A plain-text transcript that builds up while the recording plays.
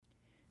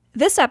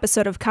This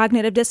episode of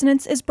Cognitive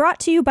Dissonance is brought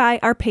to you by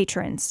our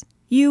patrons.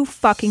 You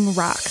fucking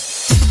rock.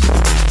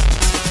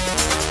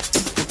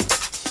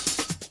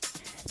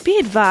 Be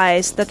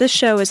advised that this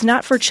show is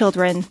not for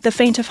children, the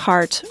faint of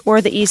heart,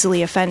 or the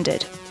easily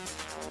offended.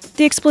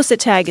 The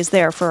explicit tag is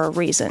there for a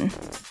reason.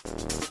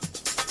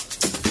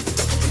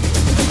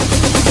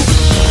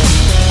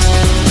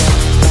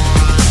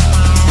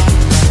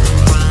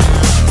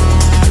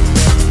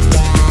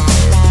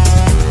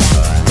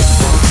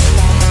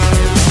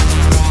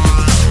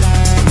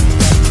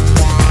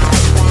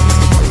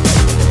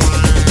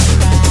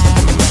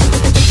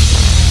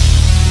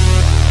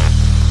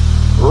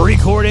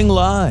 Recording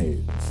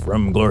live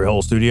from Glory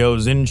Hole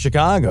Studios in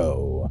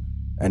Chicago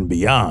and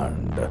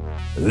beyond,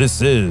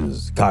 this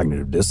is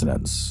Cognitive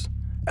Dissonance.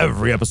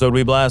 Every episode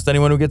we blast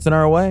anyone who gets in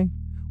our way.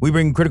 We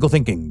bring critical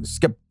thinking,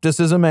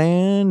 skepticism,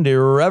 and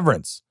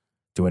irreverence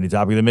to any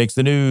topic that makes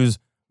the news,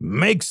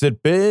 makes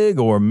it big,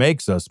 or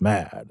makes us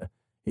mad.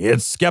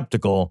 It's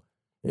skeptical,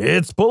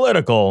 it's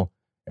political,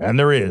 and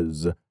there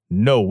is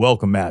no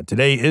welcome mat.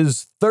 Today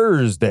is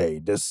Thursday,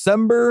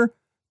 December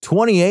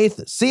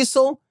 28th.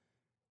 Cecil,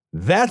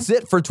 that's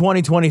it for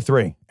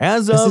 2023.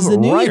 As of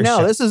right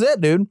now, this is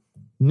it, dude.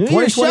 New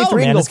Year's show,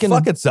 man. It's gonna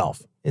fuck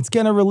itself. It's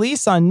going to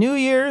release on New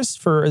Year's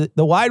for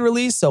the wide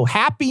release. So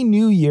happy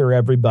New Year,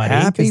 everybody.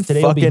 Happy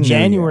today will be fucking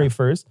January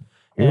 1st.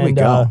 Here we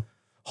go.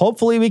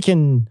 Hopefully we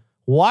can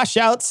wash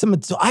out some.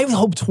 I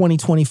hope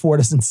 2024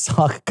 doesn't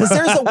suck because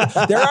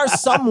there are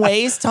some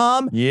ways,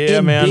 Tom. Yeah,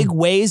 in man. big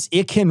ways,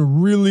 it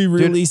can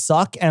really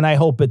suck, and I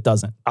hope it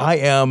doesn't. I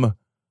am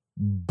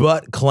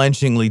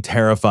butt-clenchingly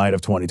terrified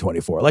of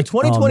 2024. Like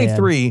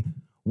 2023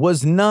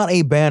 was not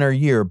a banner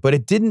year, but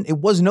it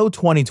was no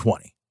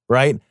 2020,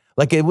 right?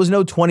 Like it was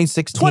no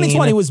 2016.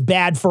 2020 was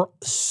bad for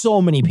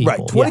so many people. Right.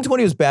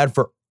 2020 was bad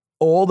for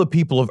all the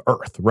people of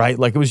Earth, right?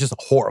 Like it was just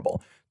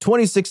horrible.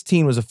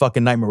 2016 was a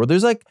fucking nightmare. Where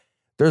there's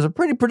a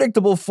pretty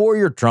predictable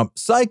 4-year Trump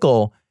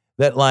cycle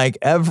that like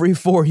every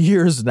 4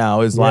 years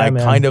now is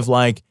kind of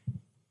like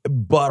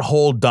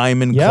butthole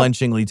diamond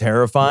clenchingly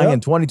terrifying. In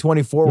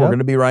 2024, we're going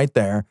to be right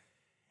there.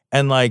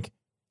 And like,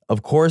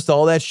 of course,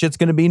 all that shit's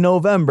going to be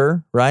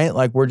November, right?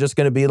 Like we're just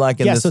going to be like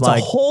in this so it's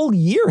like a whole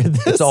year of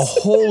this. It's a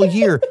whole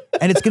year.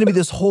 And it's going to be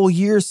this whole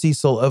year,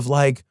 Cecil, of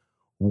like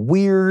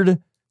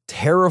weird,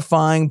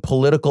 terrifying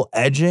political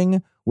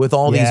edging with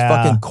all these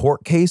fucking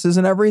court cases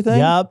and everything.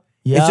 Yep.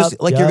 It's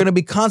just like you're going to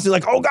be constantly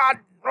like, oh God,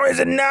 is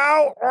it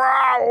now?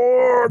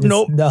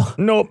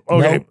 Nope.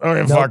 Okay.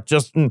 Fuck.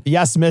 Just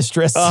yes,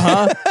 mistress.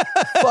 Fuck.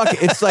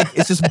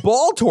 It's just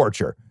ball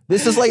torture.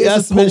 This is like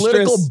it's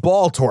political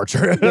ball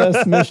torture.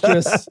 Yes,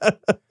 mistress.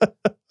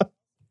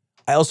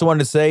 I also wanted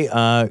to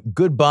say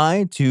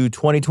goodbye to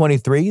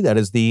 2023. That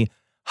is the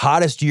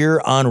hottest year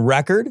on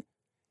record.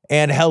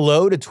 And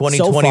hello to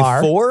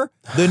 2024,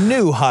 the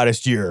new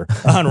hottest year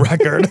on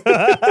record.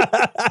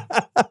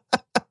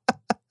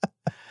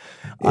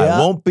 I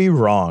won't be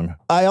wrong.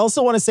 I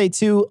also want to say,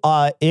 too,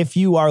 if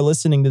you are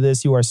listening to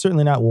this, you are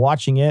certainly not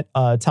watching it.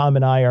 Tom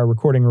and I are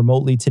recording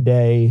remotely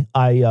today.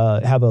 I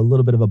have a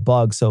little bit of a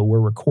bug, so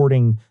we're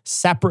recording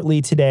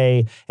separately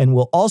today, and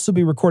we'll also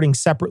be recording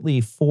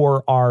separately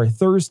for our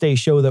Thursday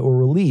show that will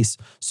release.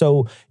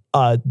 So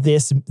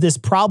this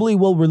probably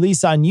will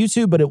release on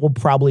YouTube, but it will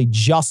probably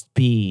just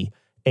be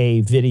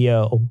a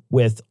video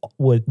with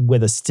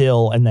a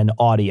still and then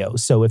audio.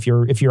 So if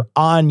you're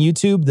on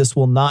YouTube, this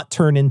will not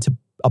turn into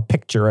a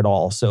picture at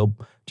all. So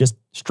just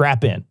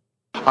strap in.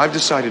 I've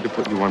decided to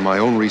put you on my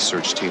own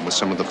research team with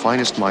some of the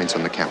finest minds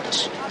on the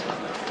campus.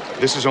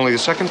 This is only the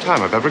second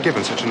time I've ever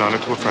given such an honor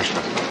to a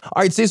freshman.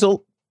 All right,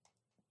 Cecil,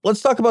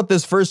 let's talk about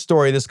this first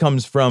story. This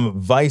comes from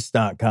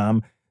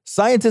Vice.com.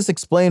 Scientists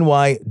explain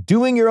why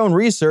doing your own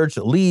research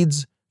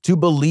leads to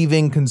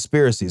believing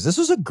conspiracies. This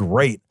was a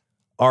great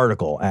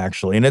article,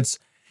 actually. And it's,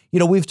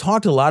 we've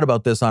talked a lot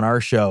about this on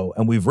our show,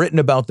 and we've written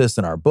about this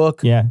in our book.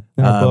 Yeah,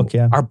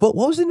 our book.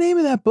 What was the name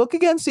of that book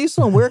again,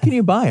 Cecil? And where can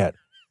you buy it?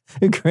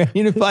 Grand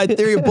Unified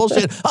Theory of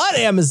Bullshit on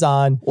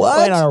Amazon. What?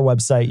 Right on our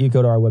website. You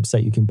go to our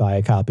website, you can buy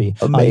a copy.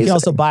 Amazing. You can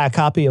also buy a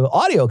copy of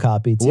audio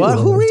copy, too. What?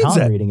 Who reads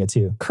Tom it? reading it,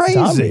 too. Crazy.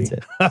 Tom reads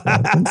it.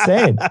 Yeah,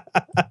 insane.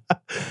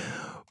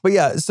 But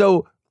yeah,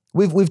 so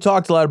we've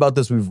talked a lot about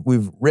this.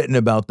 We've written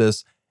about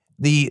this.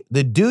 The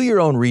do your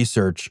own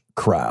research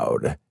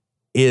crowd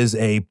is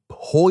a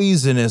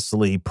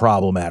poisonously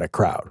problematic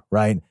crowd,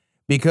 right?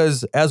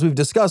 Because as we've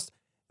discussed,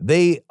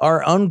 they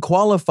are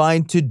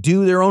unqualified to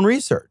do their own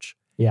research.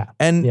 Yeah.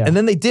 And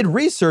then they did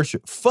research,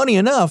 funny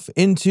enough,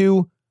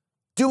 into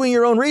doing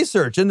your own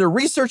research. And the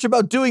research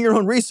about doing your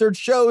own research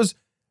shows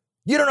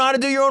you don't know how to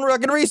do your own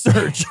fucking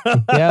research.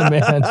 Yeah,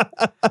 man.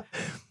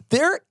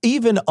 They're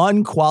even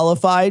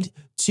unqualified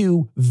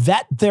to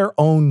vet their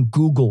own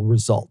Google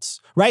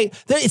results, right?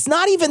 It's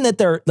not even that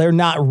they're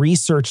not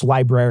research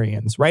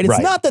librarians, right? It's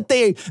not that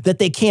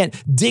they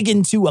can't dig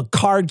into a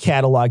card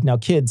catalog. Now,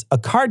 kids, a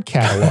card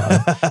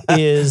catalog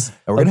is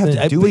we're gonna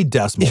have to do a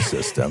decimal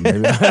system.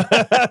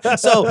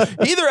 So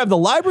either have the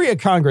Library of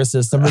Congress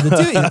system or the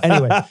Dewey.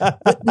 Anyway,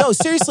 but no,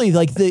 seriously,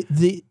 like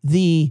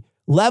the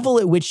level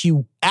at which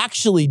you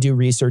actually do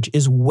research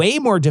is way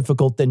more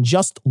difficult than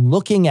just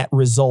looking at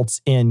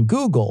results in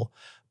Google.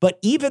 But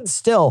even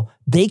still,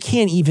 they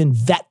can't even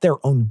vet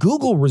their own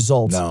Google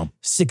results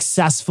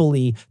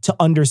successfully to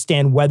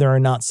understand whether or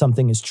not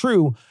something is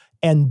true.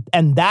 And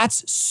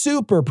that's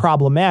super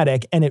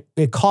problematic. And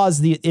it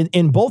caused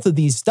in both of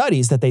these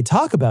studies that they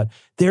talk about,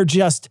 they're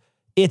just,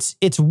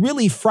 it's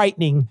really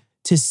frightening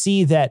to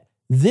see that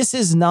this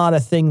is not a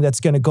thing that's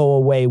going to go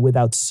away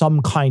without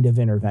some kind of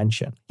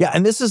intervention. Yeah,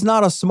 and this is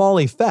not a small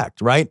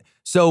effect, right?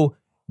 So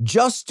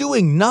just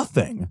doing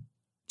nothing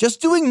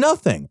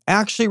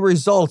actually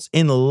results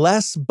in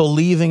less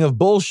believing of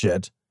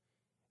bullshit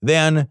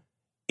than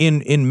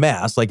in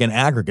mass, like in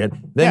aggregate,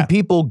 than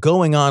people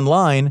going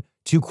online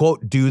to,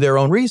 quote, do their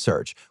own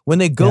research. When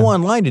they go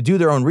online to do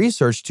their own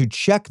research, to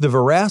check the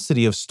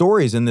veracity of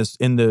stories in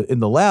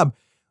the lab,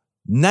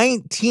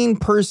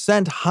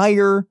 19%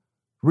 higher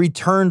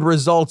returned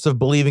results of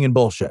believing in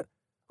bullshit,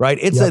 right?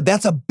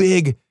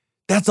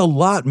 That's a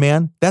lot,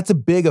 man. That's a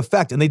big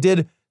effect. And they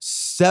did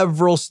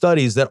several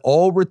studies that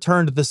all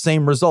returned the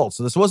same results.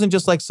 So this wasn't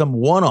just like some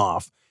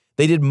one-off.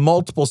 They did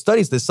multiple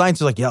studies. The science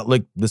is like,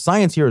 the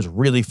science here is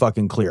really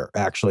fucking clear,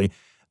 actually.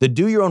 The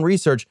do your own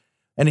research.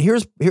 And here,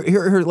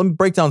 let me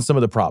break down some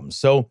of the problems.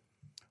 So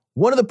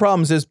one of the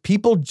problems is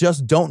people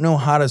just don't know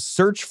how to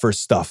search for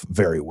stuff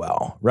very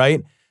well,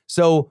 right?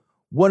 So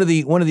one of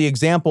the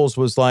examples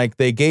was like,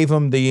 they gave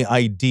them the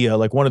idea,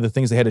 like one of the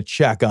things they had to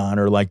check on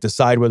or like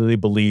decide whether they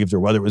believed or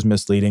whether it was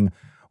misleading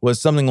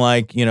was something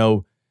like,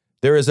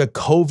 there is a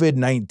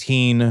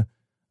COVID-19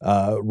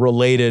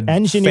 related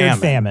engineered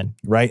famine,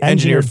 right?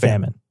 Engineered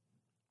famine.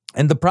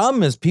 And the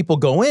problem is people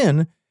go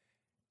in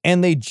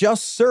and they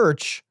just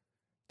search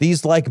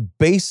these like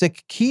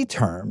basic key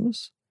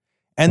terms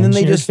and then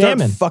they just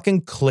start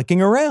fucking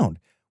clicking around.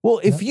 Well,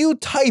 if you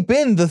type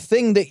in the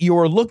thing that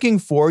you're looking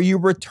for, you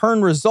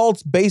return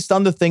results based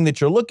on the thing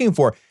that you're looking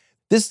for.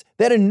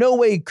 That in no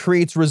way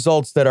creates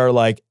results that are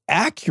like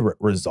accurate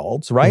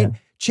results, right? Yeah.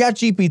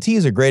 ChatGPT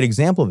is a great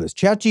example of this.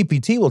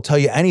 ChatGPT will tell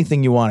you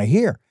anything you want to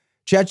hear.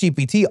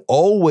 ChatGPT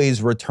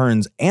always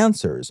returns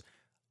answers.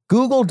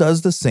 Google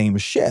does the same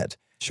shit.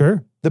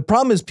 Sure. The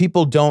problem is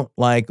people don't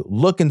like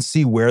look and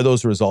see where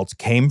those results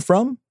came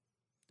from.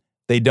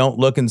 They don't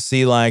look and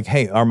see like,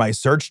 hey, are my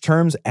search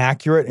terms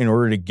accurate in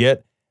order to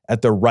get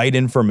at the right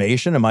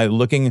information? Am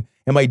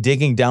I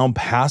digging down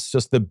past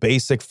just the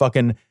basic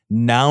fucking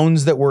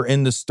nouns that were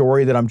in the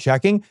story that I'm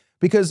checking?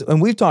 Because,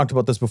 and we've talked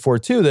about this before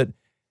too, that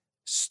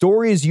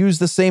stories use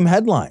the same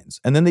headlines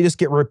and then they just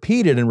get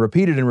repeated and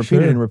repeated and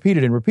repeated and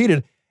repeated and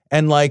repeated.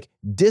 And like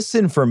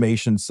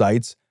disinformation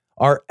sites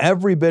are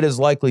every bit as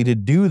likely to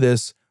do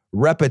this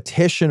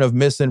repetition of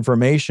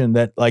misinformation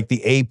that like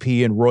the AP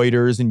and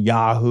Reuters and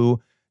Yahoo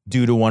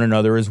do to one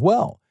another as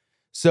well.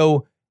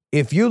 So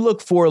if you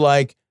look for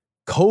like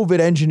COVID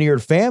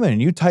engineered famine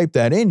and you type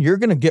that in, you're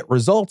going to get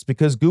results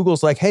because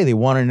Google's like, hey, they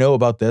want to know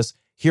about this.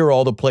 Here are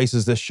all the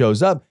places this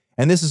shows up.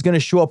 And this is going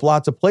to show up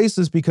lots of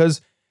places because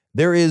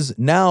there is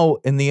now,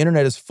 and the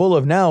internet is full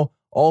of now,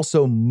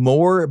 also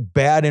more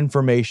bad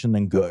information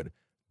than good.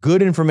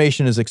 Good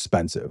information is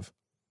expensive.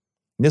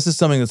 This is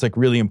something that's like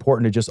really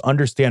important to just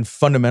understand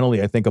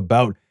fundamentally, I think,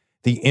 about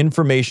the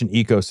information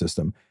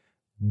ecosystem.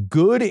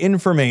 Good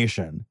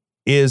information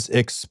is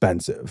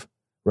expensive,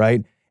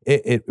 right?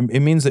 It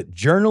means that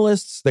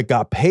journalists that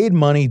got paid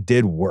money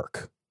did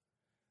work.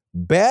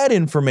 Bad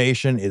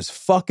information is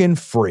fucking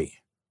free.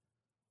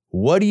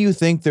 What do you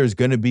think there's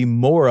going to be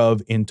more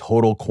of in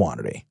total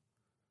quantity?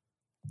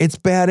 It's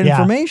bad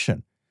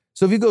information.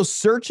 So if you go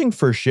searching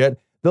for shit,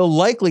 they'll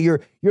likely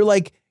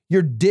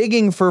you're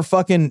digging for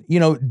fucking,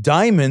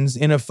 diamonds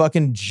in a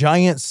fucking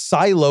giant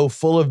silo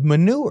full of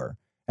manure.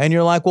 And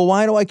you're like, well,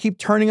 why do I keep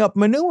turning up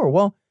manure?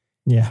 Well,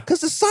 because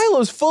the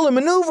silo's full of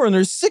manure and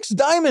there's 6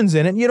 diamonds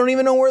in it and you don't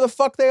even know where the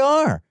fuck they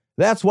are.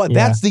 That's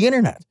the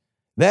internet.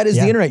 That is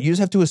the internet. You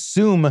just have to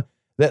assume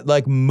that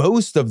like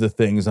most of the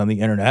things on the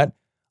internet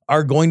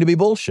are going to be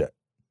bullshit.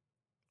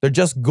 They're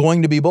just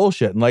going to be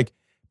bullshit. And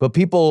but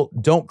people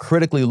don't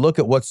critically look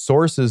at what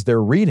sources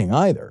they're reading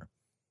either.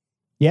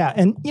 Yeah.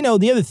 And,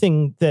 the other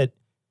thing that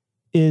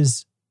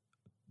is,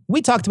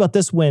 we talked about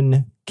this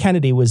when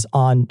Kennedy was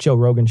on Joe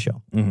Rogan's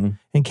show. Mm-hmm.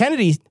 And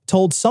Kennedy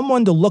told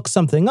someone to look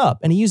something up,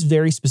 and he used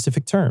very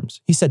specific terms.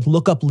 He said,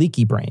 look up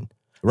leaky brain.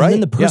 Right. And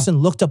then the person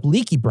looked up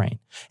leaky brain.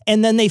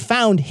 And then they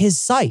found his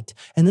site.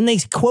 And then they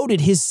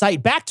quoted his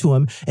site back to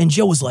him. And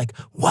Joe was like,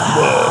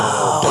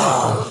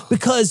 wow.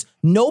 Because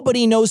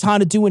nobody knows how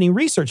to do any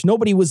research.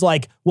 Nobody was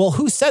like, well,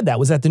 who said that?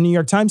 Was that the New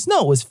York Times?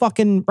 No, it was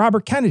fucking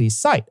Robert Kennedy's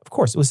site. Of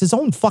course, it was his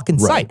own fucking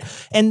site.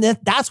 And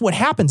that's what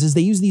happens is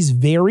they use these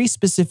very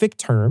specific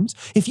terms.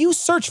 If you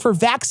search for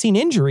vaccine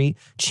injury,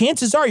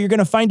 chances are you're going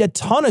to find a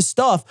ton of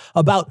stuff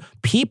about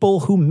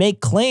people who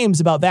make claims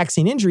about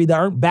vaccine injury that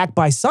aren't backed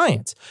by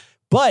science.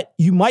 But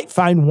you might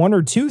find one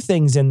or two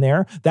things in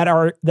there that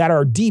are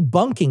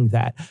debunking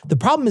that. The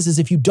problem is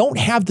if you don't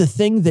have the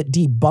thing that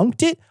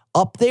debunked it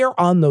up there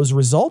on those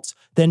results,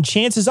 then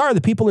chances are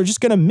the people are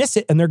just going to miss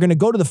it and they're going to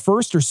go to the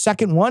first or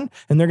second one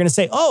and they're going to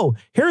say, oh,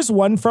 here's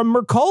one from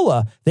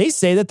Mercola. They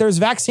say that there's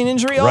vaccine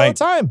injury all the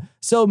time.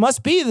 So it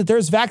must be that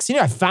there's vaccine.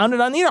 I found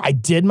it on the internet. I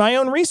did my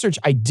own research.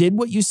 I did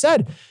what you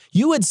said.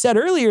 You had said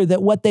earlier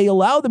that what they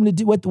allowed them to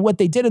do, what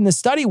they did in the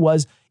study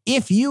was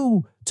if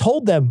you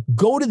told them,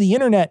 go to the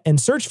internet and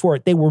search for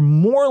it, they were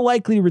more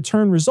likely to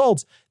return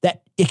results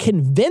that it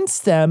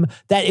convinced them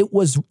that it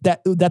was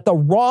that the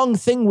wrong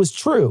thing was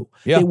true.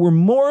 Yeah. They were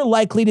more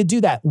likely to do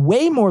that,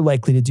 way more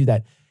likely to do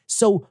that.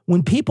 So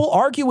when people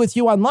argue with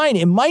you online,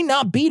 it might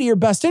not be to your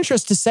best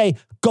interest to say,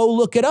 go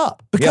look it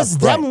up, because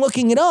them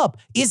looking it up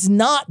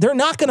they're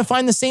not going to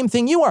find the same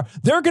thing you are.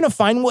 They're going to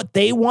find what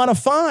they want to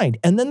find.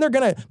 And then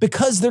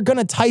because they're going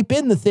to type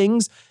in the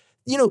things,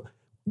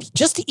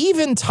 just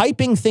even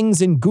typing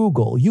things in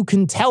Google, you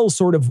can tell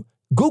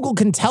Google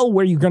can tell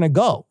where you're going to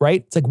go,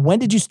 right? It's like, when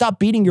did you stop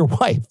beating your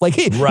wife?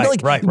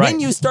 When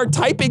you start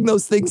typing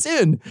those things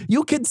in,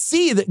 you can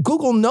see that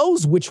Google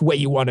knows which way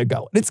you want to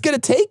go. And it's going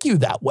to take you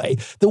that way.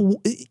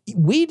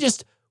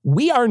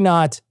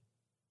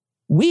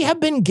 We have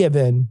been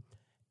given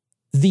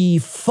the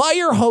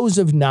fire hose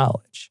of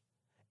knowledge.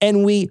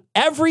 And we,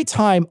 every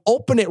time,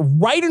 open it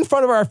right in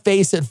front of our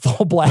face at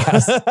full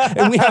blast.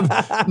 And we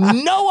have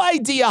no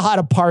idea how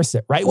to parse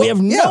it, right? We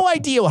have no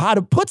idea how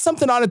to put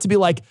something on it to be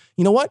like,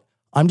 you know what?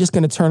 I'm just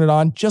going to turn it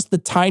on just the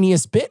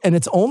tiniest bit. And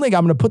I'm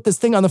going to put this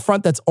thing on the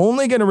front that's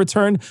only going to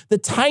return the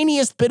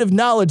tiniest bit of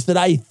knowledge that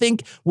I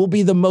think will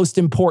be the most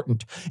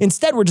important.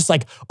 Instead, we're just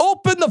like,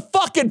 open the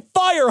fucking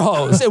fire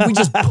hose. And we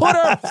just put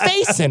our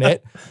face in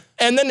it.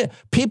 And then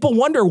people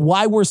wonder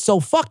why we're so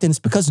fucked. And it's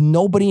because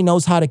nobody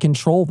knows how to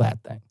control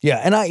that thing. Yeah.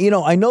 And I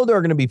know there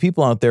are going to be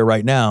people out there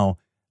right now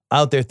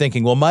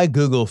thinking, well, my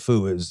Google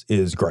foo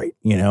is great,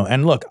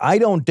 and look, I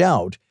don't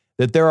doubt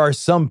that there are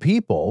some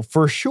people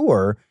for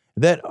sure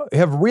that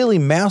have really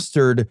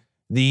mastered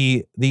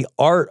the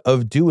art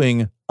of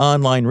doing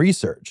online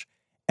research.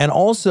 And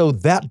also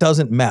that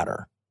doesn't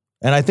matter.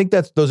 And I think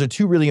those are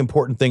two really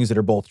important things that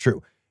are both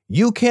true.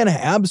 You can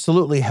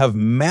absolutely have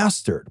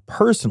mastered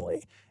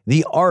personally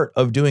the art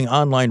of doing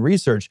online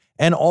research.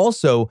 And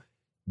also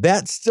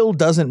that still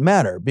doesn't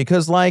matter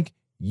because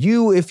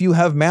if you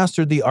have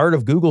mastered the art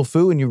of Google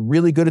foo and you're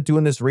really good at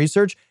doing this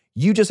research,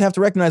 you just have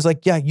to recognize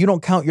you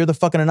don't count. You're the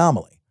fucking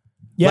anomaly.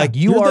 Yeah,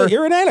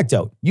 you're an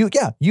anecdote.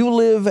 You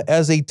live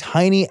as a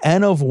tiny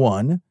N of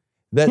one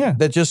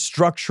that just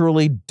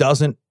structurally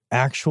doesn't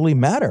actually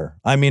matter.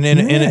 I mean,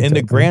 in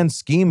the grand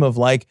scheme of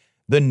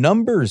the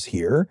numbers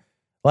here,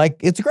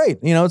 it's great.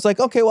 It's like,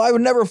 okay, well, I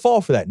would never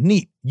fall for that.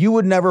 Neat. You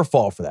would never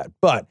fall for that.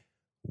 But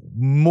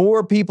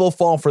more people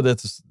fall for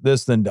this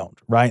than don't,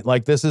 right?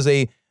 This is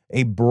a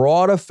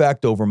broad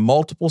effect over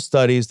multiple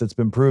studies that's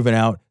been proven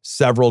out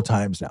several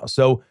times now.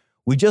 So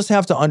we just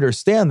have to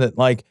understand that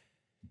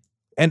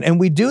and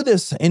we do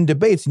this in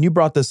debates, and you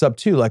brought this up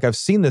too. I've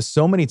seen this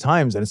so many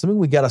times, and it's something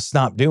we got to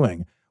stop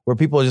doing, where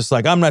people are just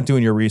like, I'm not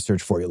doing your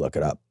research for you, look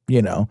it up,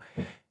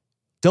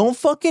 Don't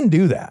fucking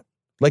do that.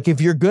 If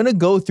you're going to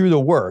go through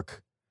the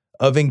work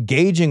of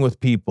engaging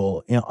with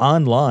people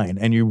online,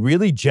 and you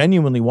really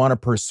genuinely want to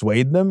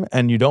persuade them,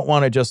 and you don't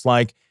want to just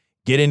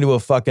get into a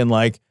fucking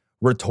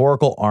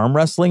rhetorical arm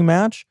wrestling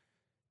match,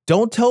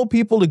 don't tell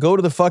people to go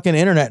to the fucking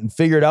internet and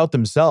figure it out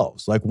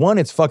themselves. One,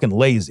 it's fucking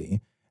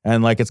lazy.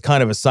 And it's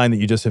kind of a sign that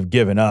you just have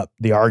given up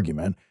the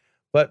argument.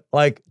 But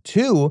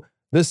two,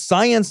 the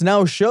science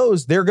now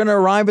shows they're going to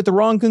arrive at the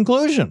wrong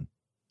conclusion.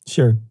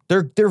 Sure.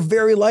 They're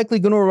very likely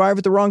going to arrive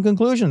at the wrong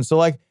conclusion.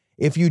 So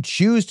if you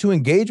choose to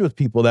engage with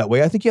people that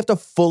way, I think you have to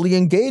fully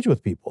engage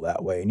with people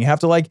that way. And you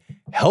have to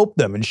help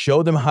them and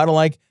show them how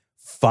to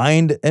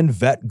find and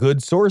vet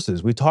good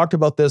sources. We talked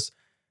about this,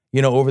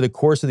 over the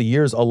course of the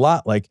years a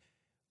lot,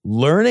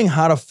 learning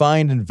how to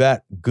find and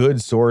vet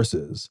good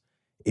sources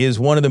is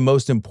one of the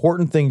most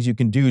important things you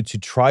can do to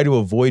try to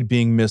avoid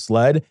being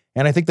misled.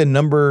 And I think the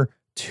number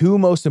two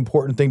most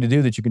important thing to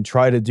do that you can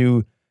try to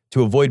do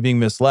to avoid being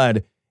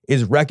misled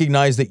is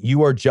recognize that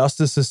you are just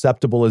as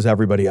susceptible as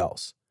everybody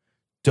else.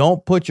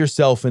 Don't put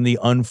yourself in the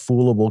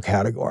unfoolable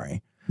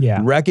category. Yeah.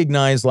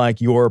 Recognize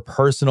your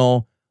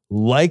personal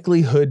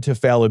likelihood to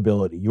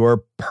fallibility,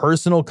 your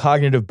personal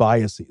cognitive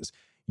biases,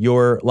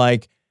 your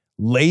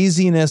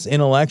laziness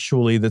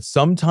intellectually that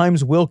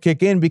sometimes will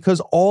kick in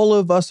because all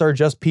of us are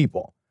just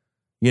people.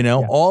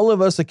 All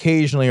of us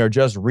occasionally are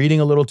just reading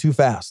a little too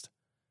fast.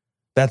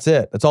 That's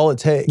it. That's all it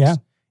takes. Yeah.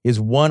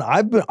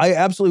 I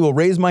absolutely will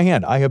raise my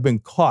hand. I have been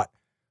caught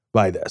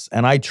by this,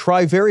 and I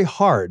try very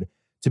hard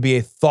to be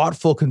a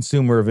thoughtful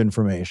consumer of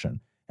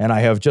information. And I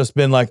have just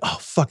been oh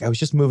fuck, I was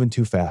just moving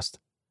too fast.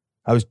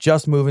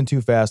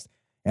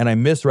 And I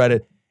misread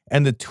it.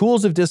 And the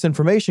tools of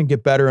disinformation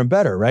get better and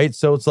better, right?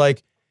 So it's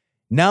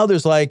now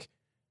there's what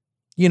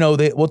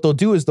they'll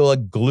do is they'll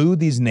glue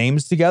these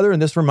names together.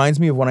 And this reminds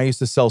me of when I used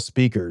to sell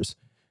speakers.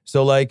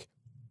 So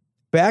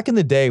back in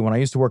the day when I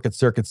used to work at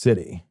Circuit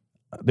City,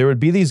 there would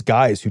be these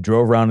guys who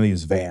drove around in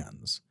these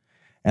vans,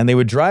 and they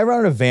would drive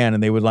around in a van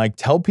and they would like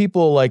tell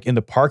people like in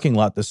the parking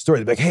lot the story.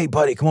 They'd be like, hey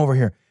buddy, come over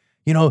here.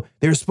 You know,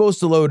 they were supposed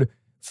to load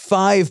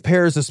 5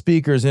 pairs of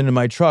speakers into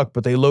my truck,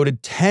 but they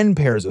loaded 10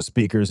 pairs of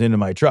speakers into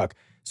my truck.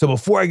 So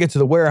before I get to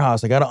the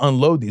warehouse, I got to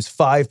unload these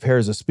 5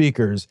 pairs of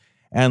speakers.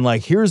 And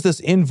like, here's this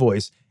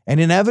invoice. And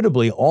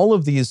inevitably, all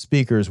of these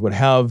speakers would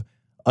have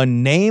a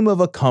name of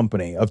a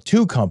company, of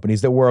 2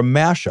 companies that were a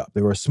mashup.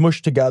 They were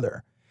smushed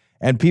together.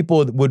 And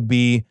people would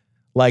be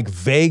like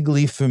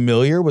vaguely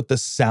familiar with the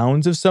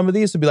sounds of some of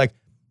these. It'd be like,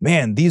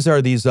 man, these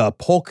are these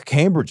Polk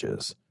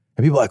Cambridges.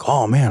 And people are like,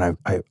 oh man,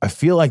 I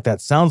feel like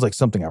that sounds like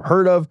something I've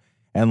heard of.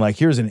 And like,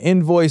 here's an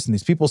invoice, and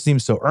these people seem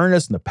so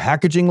earnest, and the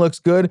packaging looks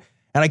good.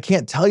 And I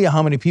can't tell you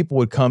how many people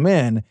would come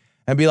in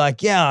and be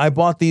like, yeah, I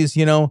bought these,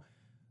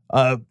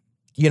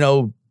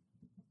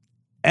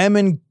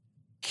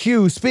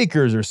 M&Q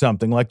speakers or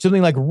something like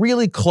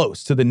really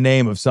close to the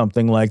name of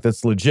something like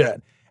that's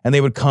legit. And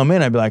they would come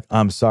in, I'd be like,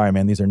 I'm sorry,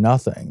 man, these are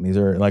nothing. These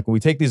are like, when we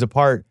take these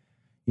apart,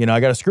 I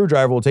got a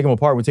screwdriver, we'll take them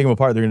apart. When we take them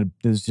apart,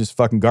 there's just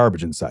fucking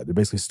garbage inside. They're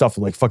basically stuffed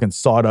with like fucking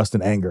sawdust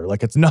and anger.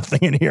 Like it's nothing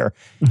in here.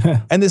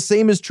 And the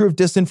same is true of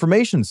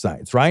disinformation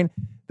sites, right?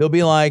 They'll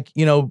be like,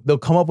 they'll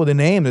come up with a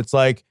name that's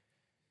like,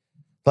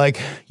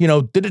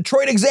 the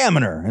Detroit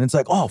Examiner. And it's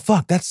like, oh,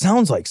 fuck, that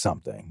sounds like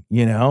something,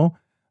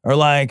 Or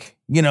like,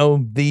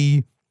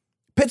 the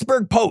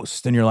Pittsburgh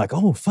Post. And you're like,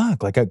 oh,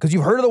 fuck, like, because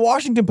you've heard of the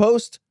Washington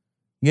Post,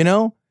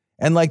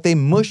 And like they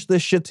mush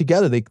this shit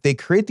together. They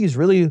create these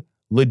really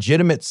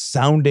legitimate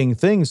sounding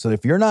things. So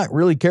if you're not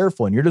really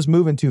careful and you're just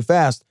moving too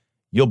fast,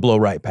 you'll blow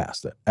right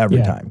past it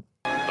every time.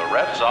 The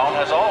red zone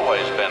has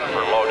always been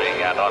for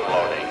loading and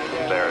unloading.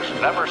 There's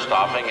never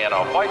stopping in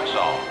a white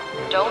zone.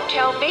 Don't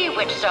tell me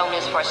which zone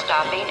is for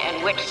stopping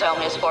and which zone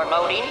is for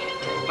loading.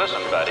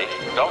 Listen, Betty,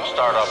 don't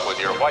start up with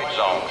your white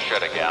zone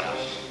shit again.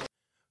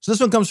 So this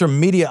one comes from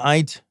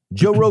Mediaite.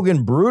 Joe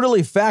Rogan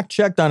brutally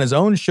fact-checked on his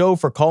own show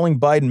for calling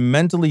Biden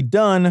mentally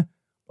done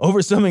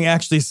over something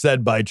actually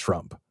said by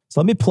Trump. So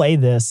let me play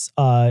this.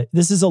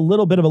 This is a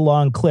little bit of a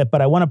long clip,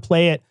 but I want to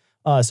play it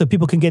so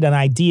people can get an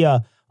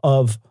idea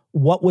of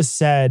what was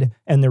said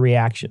and the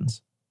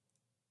reactions.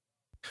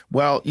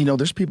 Well,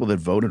 there's people that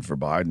voted for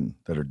Biden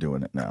that are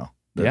doing it now.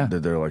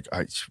 They're like,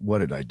 what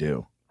did I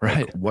do?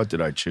 Right. Like, what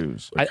did I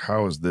choose? Like,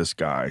 how is this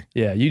guy?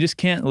 Yeah, you just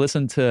can't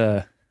listen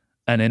to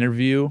an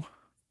interview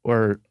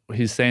where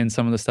he's saying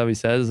some of the stuff he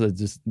says that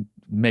just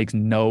makes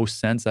no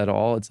sense at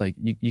all. It's like,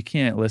 you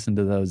can't listen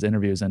to those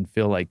interviews and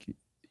feel like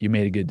you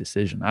made a good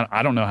decision.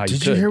 I don't know how you could.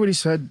 Did you hear what he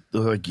said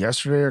like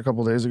yesterday or a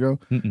couple of days ago?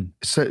 He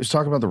was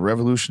talking about the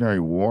Revolutionary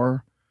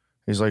War.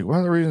 He's like, one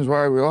of the reasons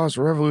why we lost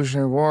the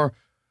Revolutionary War,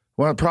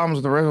 one of the problems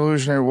with the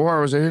Revolutionary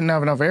War was they didn't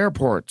have enough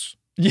airports.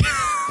 Yeah.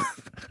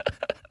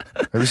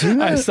 Have you seen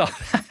that? I saw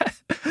that.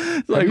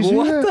 Like,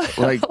 what the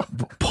hell? Like,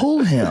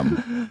 pull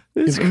him.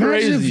 It's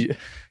crazy.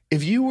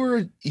 If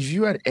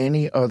you had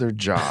any other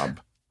job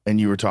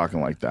and you were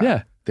talking like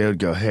that, they would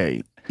go,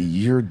 hey,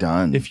 you're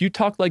done. If you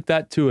talk like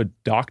that to a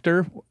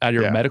doctor at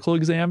your medical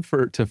exam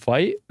to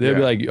fight, they'd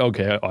be like,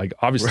 okay, like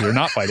obviously you're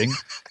not fighting.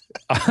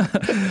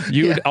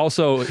 You would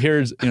also,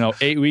 here's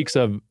 8 weeks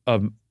of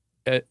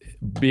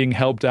being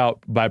helped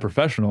out by a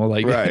professional.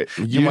 Like, right.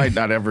 You might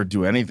not ever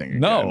do anything again.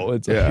 No.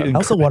 It's I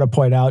also want to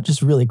point out,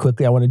 just really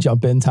quickly, I want to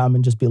jump in, Tom,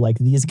 and just be like,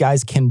 these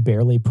guys can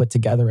barely put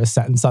together a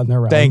sentence on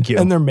their own. Thank you.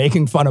 And they're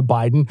making fun of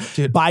Biden.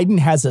 Dude. Biden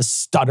has a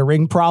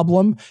stuttering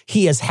problem.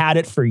 He has had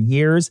it for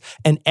years.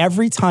 And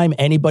every time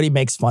anybody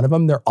makes fun of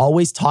him, they're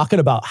always talking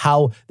about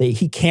how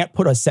he can't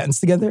put a sentence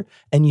together.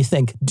 And you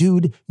think,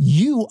 dude,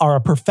 you are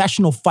a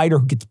professional fighter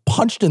who gets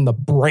punched in the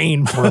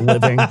brain for a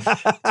living.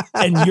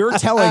 And you're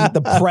telling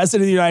the president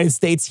of the United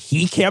States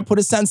he can't put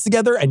a sentence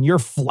together, and you're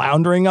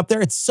floundering up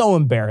there. It's so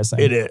embarrassing.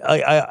 It is.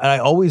 I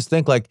always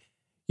think like,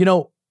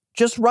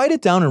 just write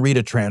it down and read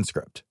a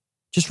transcript.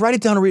 Just write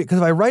it down and read it. Because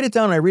if I write it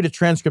down and I read a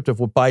transcript of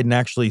what Biden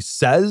actually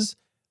says,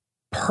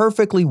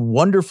 perfectly,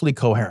 wonderfully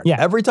coherent. Yeah.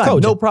 Every time.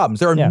 Cogent. No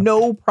problems. There are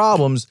no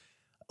problems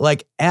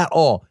like at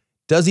all.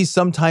 Does he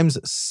sometimes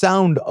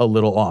sound a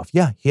little off?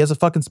 Yeah, he has a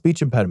fucking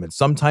speech impediment.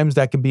 Sometimes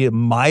that can be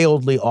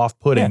mildly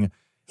off-putting. Yeah.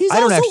 I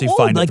don't actually old.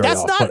 find like it very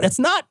that's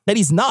not that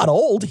he's not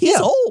old. He's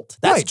old.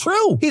 That's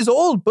true. He's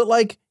old, but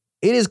like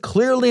it is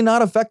clearly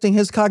not affecting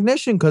his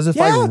cognition because if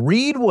I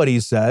read what he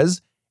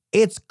says,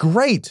 it's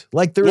great.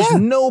 Like there is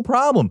no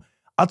problem.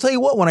 I'll tell you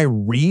what, when I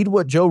read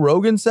what Joe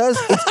Rogan says,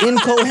 it's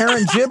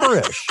incoherent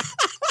gibberish.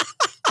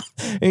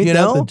 Ain't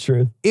that the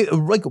truth?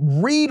 Like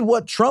read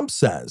what Trump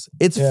says.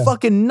 It's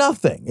fucking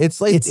nothing.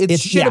 It's like it's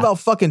shit about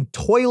fucking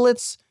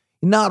toilets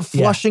not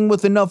flushing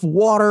with enough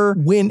water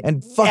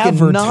and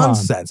fucking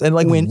nonsense and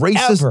like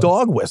racist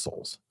dog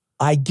whistles.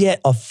 I get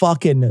a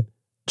fucking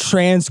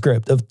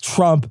transcript of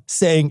Trump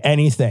saying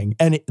anything,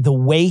 and the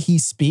way he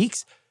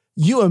speaks,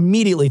 you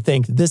immediately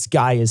think this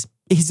guy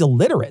he's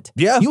illiterate.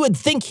 Yeah. You would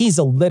think he's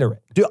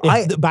illiterate. Dude,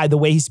 by the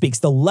way he speaks,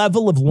 the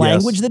level of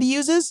language that he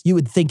uses, you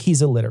would think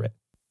he's illiterate.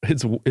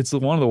 It's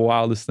one of the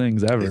wildest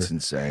things ever. It's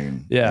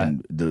insane. Yeah.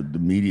 And the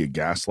media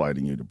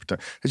gaslighting you to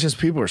protect. It's just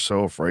people are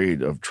so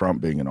afraid of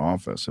Trump being in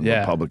office and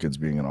Republicans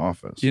being in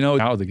office. You know,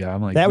 out the guy,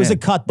 I'm like, that was a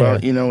cut there.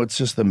 Well, you know, it's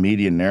just the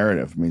media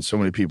narrative. I mean, so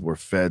many people were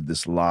fed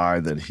this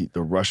lie that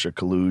the Russia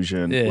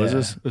collusion. Yeah.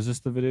 Is this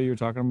the video you're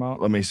talking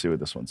about? Let me see what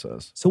this one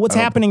says. So what's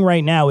happening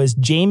right now is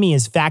Jamie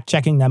is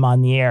fact-checking them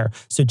on the air.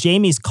 So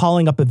Jamie's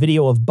calling up a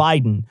video of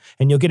Biden,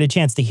 and you'll get a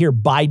chance to hear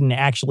Biden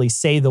actually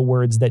say the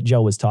words that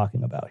Joe was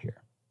talking about here.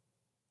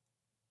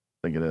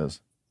 I think it is.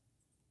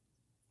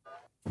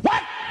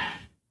 What?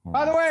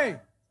 By the way,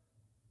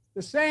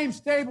 the same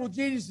stable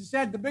genius that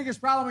said the biggest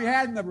problem we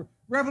had in the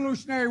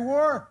Revolutionary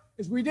War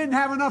is we didn't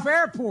have enough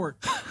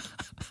airports.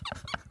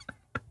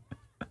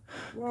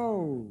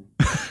 Whoa.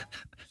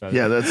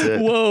 Yeah, that's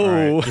it.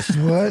 Whoa.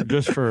 Right,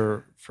 just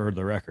for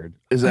the record.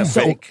 Is that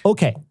fake?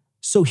 Okay.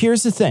 So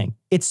here's the thing.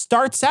 It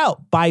starts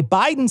out by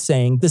Biden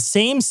saying the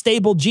same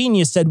stable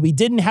genius said we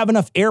didn't have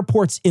enough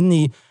airports in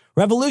the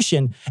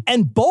revolution.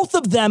 And both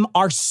of them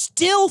are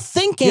still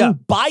thinking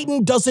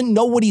Biden doesn't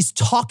know what he's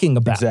talking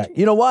about. Exactly.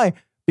 You know why?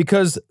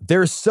 Because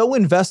they're so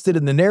invested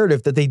in the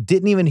narrative that they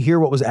didn't even hear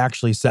what was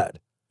actually said.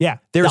 Yeah.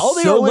 They're all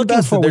they so were looking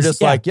invested. for They're was,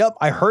 just like, yep,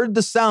 I heard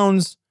the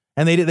sounds,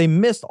 and they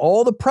missed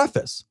all the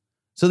preface.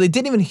 So they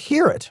didn't even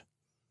hear it.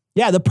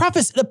 Yeah, the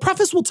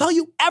preface will tell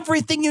you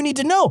everything you need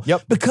to know.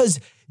 Yep. Because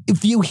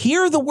if you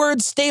hear the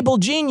word stable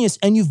genius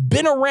and you've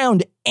been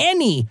around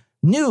any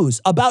news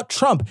about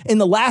Trump in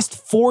the last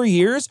 4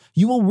 years,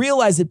 you will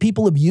realize that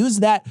people have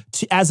used that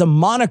as a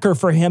moniker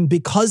for him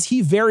because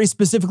he very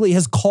specifically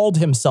has called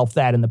himself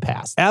that in the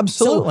past.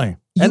 Absolutely.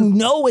 So you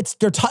know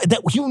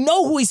you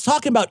know who he's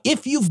talking about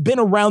if you've been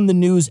around the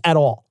news at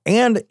all.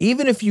 And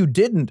even if you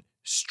didn't,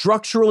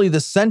 structurally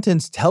the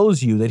sentence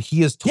tells you that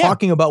he is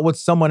talking about what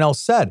someone else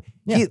said.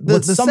 Yeah,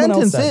 The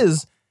sentence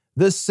is,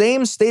 the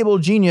same stable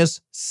genius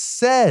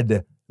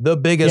said the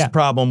biggest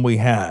problem we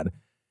had.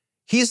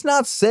 He's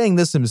not saying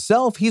this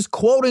himself. He's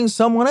quoting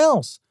someone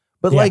else.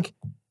 But like,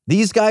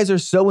 these guys are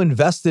so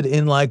invested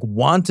in like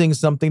wanting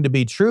something to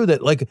be true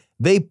that like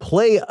they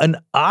play an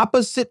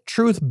opposite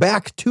truth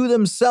back to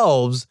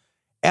themselves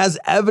as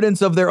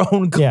evidence of their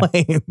own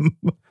claim.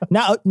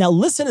 Now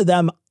listen to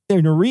them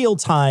in real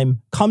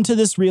time, come to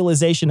this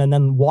realization, and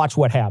then watch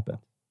what happened.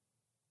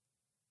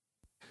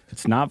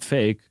 It's not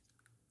fake,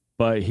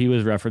 but he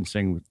was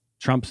referencing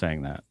Trump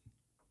saying that.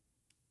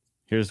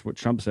 Here's what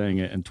Trump saying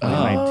it in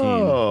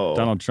 2019.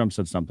 Donald Trump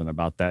said something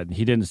about that. And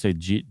he didn't say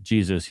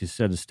Jesus. He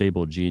said a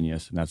stable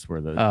genius. And that's where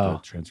the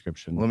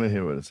transcription. Let me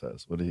hear what it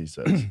says. What did he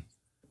say?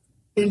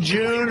 In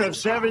June of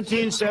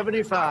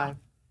 1775,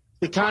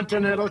 the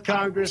Continental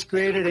Congress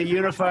created a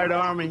unified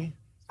army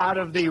out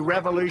of the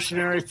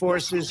revolutionary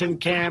forces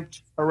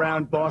encamped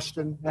around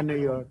Boston and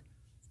New York,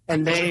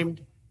 and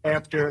named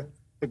after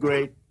the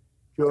great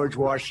George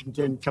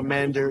Washington,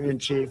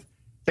 Commander-in-Chief.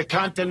 The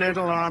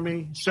Continental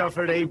Army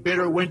suffered a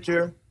bitter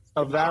winter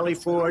of Valley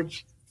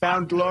Forge,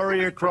 found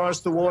glory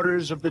across the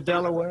waters of the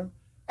Delaware,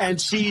 and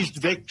seized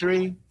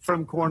victory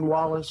from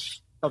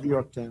Cornwallis of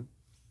Yorktown.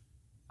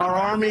 Our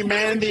army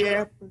manned the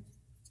airport.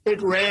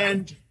 It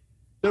ran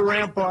the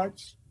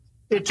ramparts.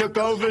 It took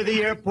over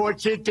the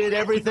airports. It did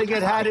everything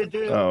it had to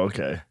do. Oh,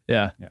 okay.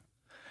 Yeah.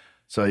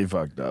 So he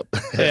fucked up.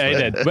 Yeah, he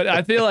did. But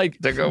I feel like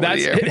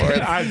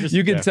that's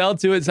you can tell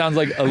too. It sounds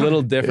like a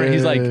little different.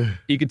 He's like,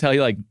 you can tell he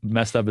like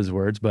messed up his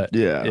words, but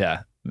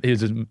yeah. He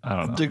was just, I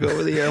don't know. To go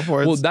over the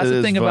airports. Well, that's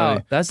the thing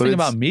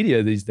about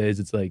media these days.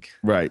 It's like,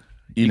 right.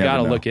 You got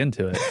to look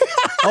into it.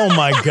 Oh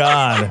my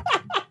God.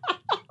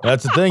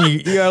 That's the thing.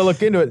 You got to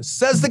look into it.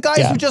 Says the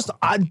guys who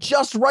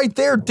just right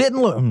there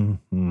didn't look.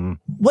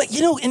 Well,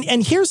 you know,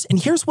 and here's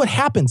what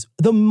happens.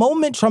 The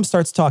moment Trump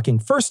starts talking,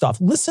 first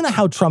off, listen to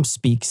how Trump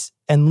speaks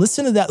and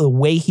listen to the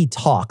way he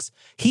talks.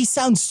 He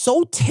sounds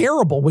so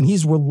terrible when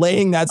he's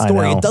relaying that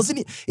story.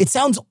 It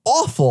sounds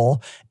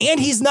awful, and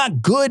he's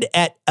not good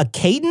at a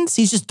cadence.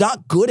 He's just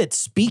not good at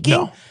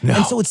speaking. No.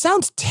 And so it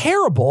sounds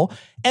terrible.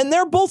 And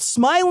they're both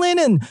smiling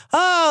and,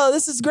 oh,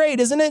 this is great,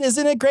 isn't it?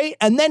 Isn't it great?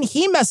 And then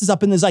he messes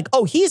up and is like,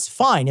 oh, he's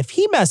fine. If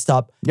he messed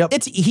up,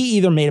 he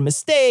either made a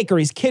mistake or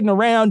he's kidding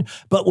around.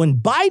 But when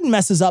Biden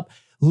messes up,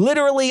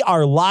 literally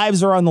our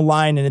lives are on the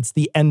line and it's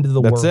the end of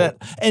the world.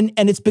 That's it.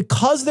 And it's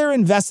because they're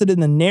invested in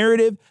the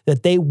narrative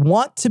that they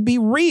want to be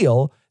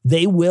real,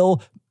 they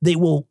will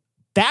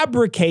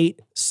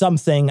fabricate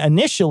something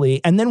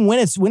initially. And then when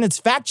it's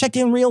fact-checked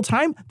in real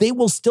time, they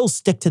will still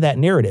stick to that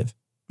narrative.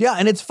 Yeah,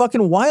 and it's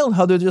fucking wild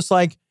how they're just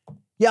like,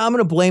 yeah, I'm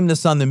going to blame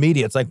this on the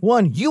media. It's like,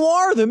 one, you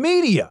are the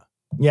media.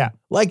 Yeah.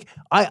 Like,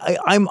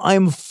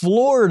 I'm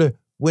floored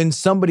when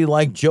somebody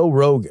like Joe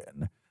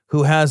Rogan,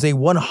 who has a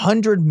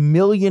 $100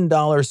 million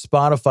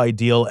Spotify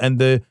deal and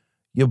the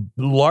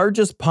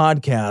largest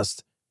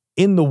podcast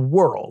in the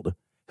world,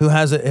 who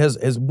has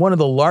one of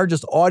the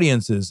largest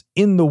audiences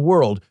in the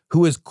world,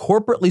 who is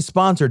corporately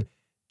sponsored,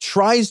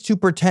 tries to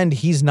pretend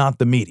he's not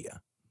the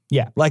media.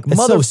 Yeah. Like, it's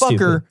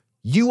motherfucker,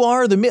 you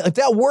are the media. If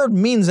that word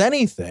means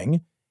anything,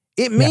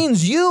 it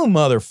means you,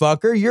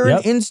 motherfucker. You're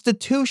an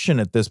institution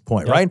at this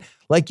point, right?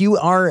 Like, you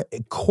are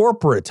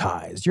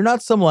corporatized. You're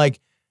not some like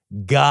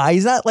guy.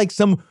 He's not like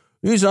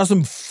he's not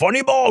some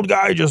funny bald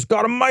guy just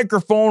got a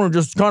microphone or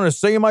just kind of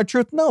saying my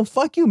truth. No,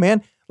 fuck you,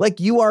 man. Like,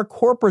 you are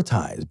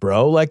corporatized,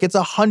 bro. Like, it's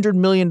 $100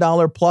 million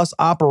plus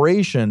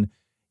operation.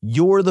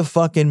 You're the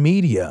fucking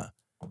media.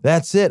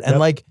 That's it. And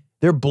like,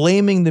 they're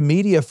blaming the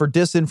media for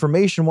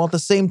disinformation while at the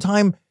same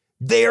time,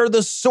 they are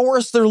the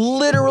source. They're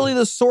literally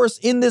the source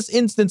in this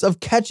instance of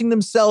catching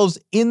themselves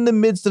in the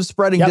midst of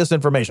spreading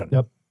disinformation.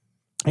 Yep.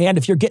 And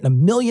if you're getting $100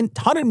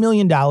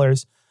 million,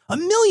 $1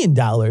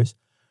 million,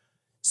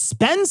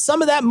 spend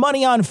some of that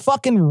money on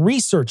fucking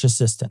research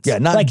assistants. Yeah,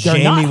 not like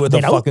Jamie with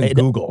a fucking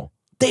Google.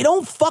 They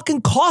don't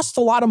fucking cost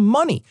a lot of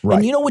money. Right.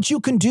 And you know what you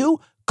can do?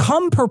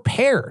 Come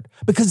prepared,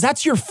 because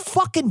that's your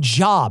fucking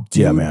job,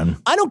 dude. Yeah, man.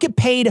 I don't get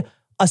paid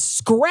a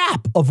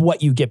scrap of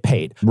what you get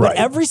paid. Right. But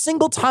every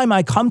single time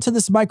I come to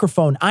this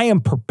microphone, I am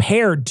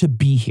prepared to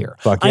be here.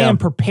 Fuck I yeah. am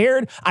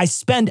prepared. I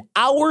spend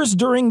hours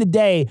during the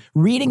day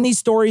reading these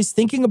stories,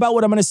 thinking about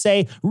what I'm going to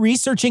say,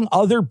 researching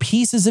other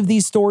pieces of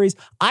these stories.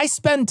 I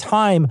spend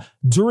time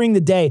during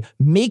the day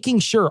making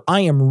sure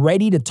I am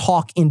ready to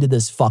talk into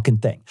this fucking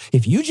thing.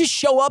 If you just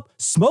show up,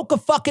 smoke a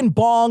fucking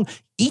bong,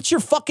 eat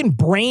your fucking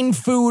brain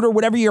food or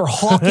whatever you're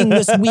hawking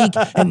this week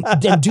and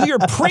do your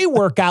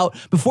pre-workout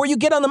before you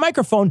get on the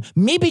microphone,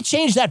 maybe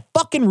change that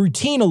fucking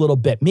routine a little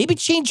bit. Maybe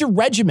change your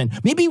regimen.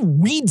 Maybe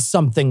read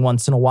something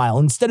once in a while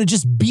instead of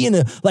just being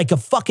a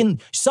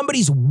fucking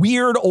somebody's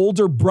weird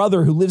older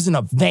brother who lives in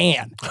a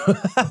van.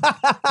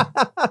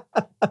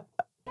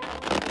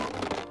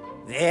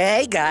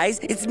 Hey guys,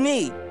 it's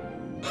me.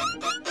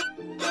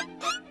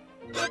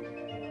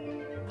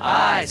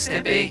 Hi,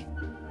 Snippy.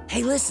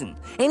 Hey, listen,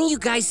 any of you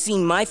guys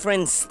seen my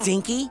friend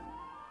Stinky?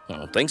 I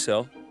don't think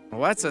so.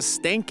 What's a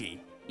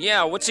stinky?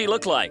 Yeah, what's he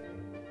look like?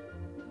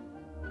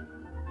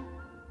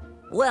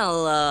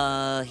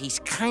 Well, he's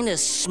kind of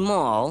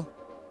small,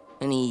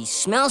 and he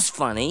smells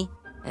funny,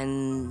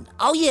 and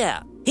oh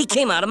yeah, he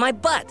came out of my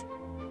butt.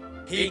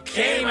 He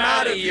came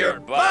out of your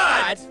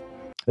butt?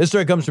 This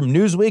story comes from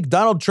Newsweek.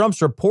 Donald Trump's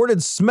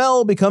reported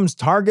smell becomes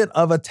target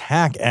of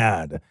attack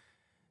ad.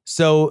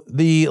 So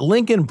the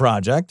Lincoln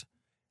Project,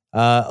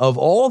 of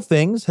all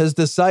things, has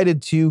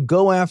decided to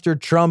go after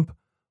Trump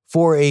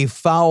for a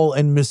foul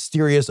and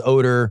mysterious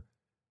odor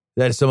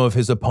that some of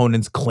his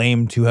opponents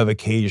claim to have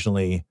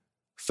occasionally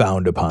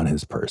found upon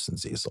his person,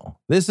 Cecil.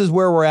 This is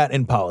where we're at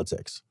in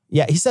politics.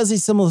 Yeah, he says he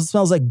smells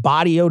like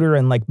body odor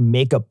and like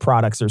makeup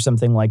products or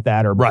something like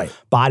that, or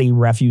body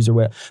refuse or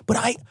whatever.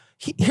 But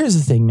here's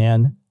the thing,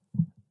 man.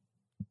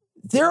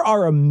 There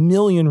are a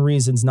million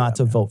reasons not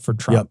to vote for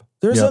Trump.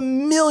 There's a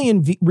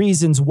million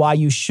reasons why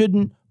you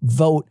shouldn't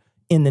vote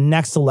in the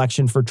next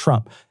election for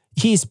Trump.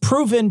 He's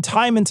proven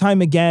time and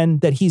time again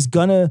that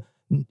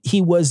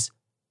he was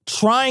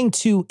trying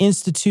to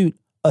institute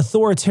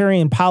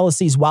authoritarian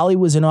policies while he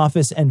was in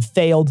office and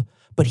failed,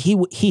 but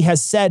he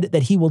has said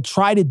that he will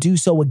try to do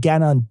so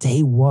again on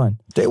day one.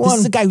 This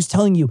is a guy who's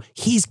telling you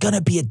he's going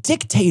to be a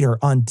dictator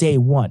on day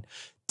one.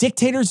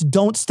 Dictators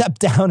don't step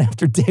down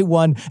after day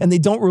one, and they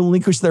don't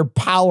relinquish their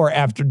power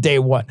after day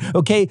one.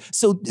 Okay,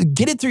 so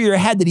get it through your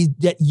head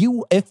that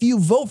if you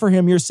vote for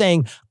him, you're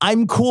saying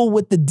I'm cool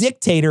with the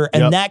dictator,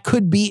 and that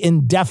could be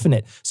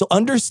indefinite. So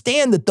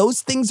understand that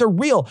those things are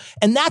real,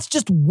 and that's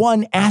just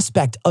one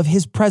aspect of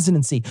his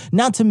presidency.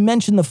 Not to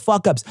mention the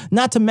fuck ups,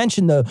 not to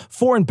mention the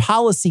foreign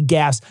policy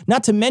gaffes,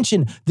 not to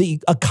mention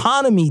the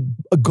economy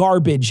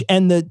garbage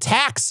and the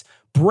tax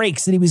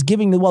breaks that he was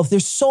giving the wealth.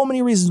 There's so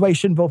many reasons why you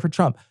shouldn't vote for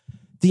Trump.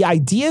 The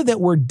idea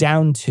that we're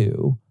down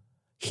to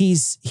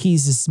he's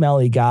a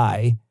smelly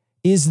guy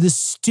is the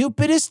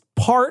stupidest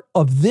part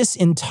of this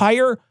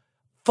entire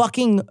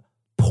fucking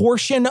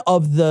portion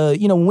of the,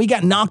 when we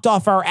got knocked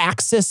off our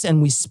axis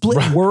and we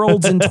split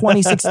worlds in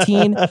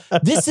 2016.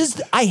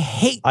 I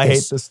hate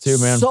this too,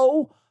 man.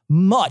 So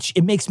much.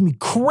 It makes me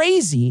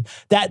crazy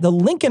that the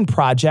Lincoln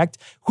Project,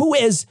 who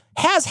has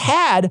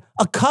had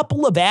a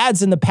couple of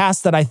ads in the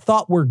past that I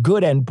thought were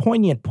good and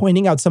poignant,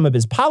 pointing out some of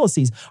his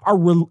policies,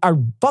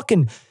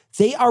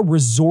 they are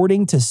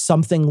resorting to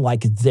something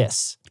like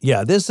this.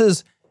 Yeah, this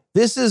is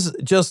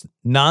just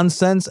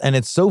nonsense, and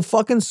it's so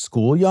fucking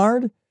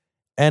schoolyard.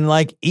 And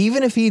like,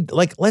 even if he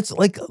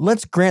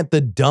let's grant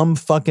the dumb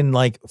fucking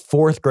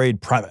fourth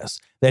grade premise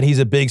that he's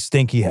a big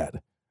stinky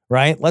head,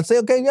 right? Let's say,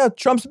 okay, yeah,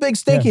 Trump's a big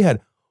stinky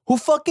head. Who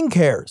fucking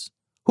cares?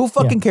 Who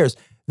fucking cares?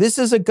 This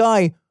is a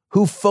guy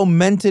who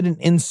fomented an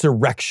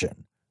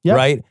insurrection,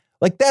 right?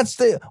 Like, that's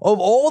of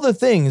all the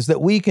things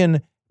that we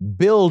can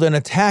build an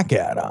attack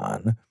ad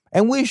on,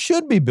 and we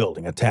should be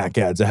building attack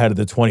ads ahead of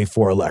the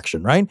 2024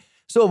 election, right?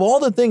 So of all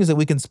the things that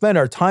we can spend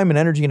our time and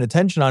energy and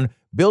attention on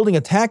building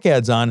attack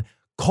ads on,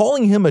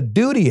 calling him a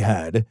duty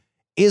head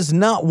is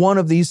not one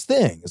of these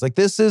things. Like,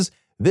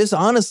 this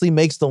honestly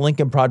makes the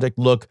Lincoln Project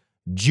look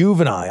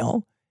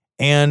juvenile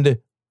and,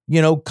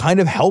 kind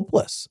of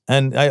helpless.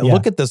 And I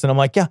look at this and I'm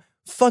like, yeah,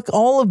 fuck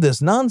all of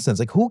this nonsense.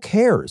 Like, who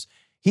cares?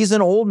 He's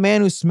an old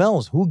man who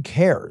smells. Who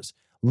cares?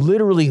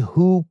 Literally,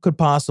 who could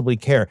possibly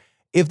care?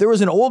 If there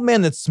was an old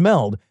man that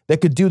smelled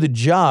that could do the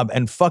job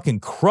and fucking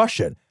crush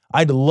it,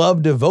 I'd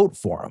love to vote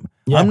for him.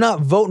 Yeah. I'm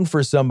not voting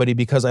for somebody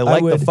because I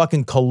like the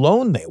fucking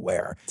cologne they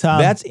wear.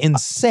 Tom, that's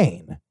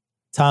insane.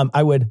 Tom,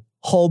 I would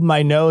hold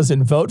my nose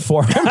and vote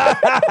for him.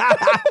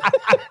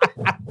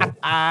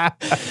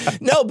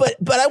 No, but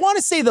I want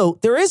to say though,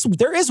 there is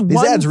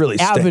one ads really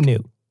avenue.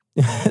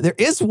 There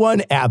is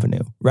one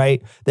avenue,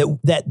 right?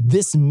 That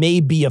this may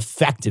be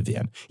effective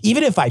in,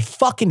 even if I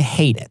fucking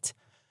hate it,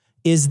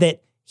 is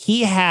that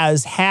he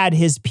has had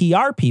his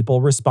PR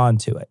people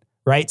respond to it,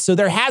 right? So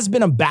there has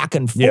been a back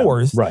and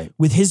forth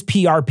with his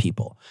PR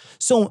people.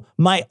 So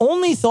my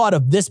only thought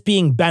of this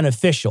being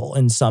beneficial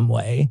in some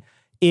way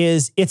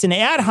is it's an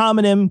ad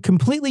hominem,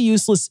 completely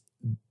useless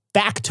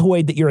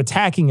factoid that you're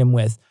attacking him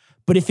with.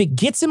 But if it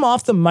gets him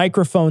off the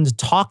microphones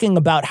talking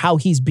about how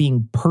he's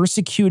being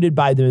persecuted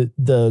by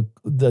the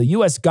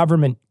U.S.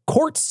 government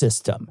court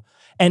system,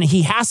 and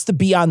he has to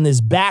be on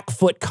this back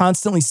foot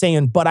constantly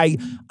saying, but I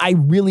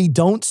really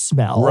don't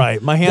smell.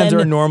 Right. My hands are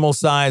a normal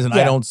size and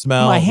I don't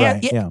smell. My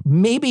hand,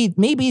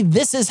 maybe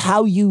this is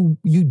how you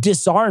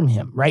disarm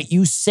him, right?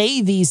 You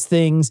say these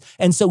things,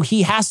 and so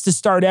he has to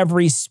start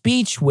every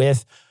speech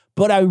with,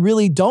 but I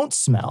really don't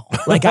smell.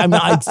 Like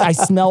I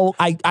smell,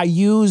 I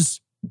use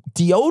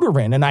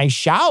deodorant and I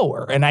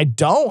shower and I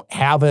don't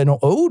have an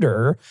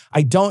odor.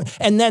 I don't.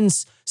 And then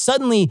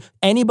suddenly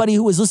anybody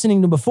who was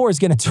listening to before is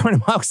going to turn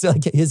him off.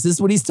 Like, is this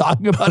what he's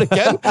talking about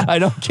again? I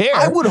don't care.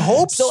 I would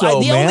hope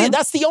so, man.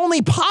 That's the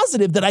only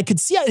positive that I could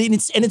see.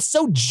 And it's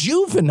so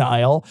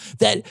juvenile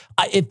that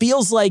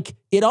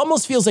it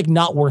almost feels like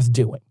not worth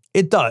doing.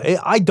 It does.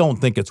 I don't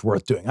think it's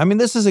worth doing. I mean,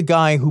 this is a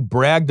guy who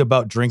bragged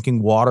about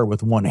drinking water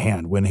with one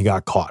hand when he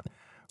got caught,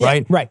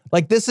 right? Yeah, right.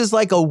 Like, this is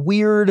like a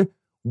weird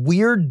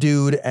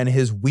dude, and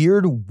his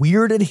weird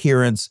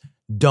adherents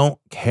don't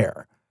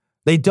care.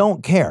 They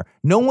don't care.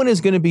 No one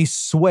is going to be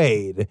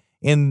swayed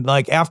in,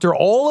 like, after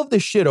all of the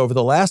shit over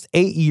the last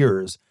 8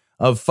 years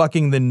of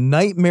fucking the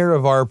nightmare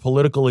of our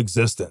political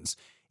existence.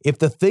 If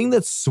the thing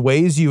that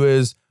sways you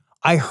is,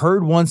 I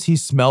heard once he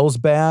smells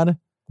bad,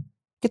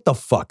 get the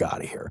fuck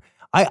out of here.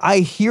 I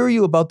hear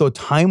you about the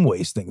time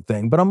wasting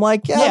thing, but I'm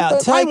like,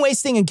 time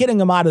wasting and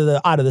getting him out of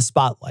the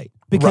spotlight.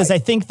 Because I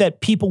think that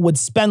people would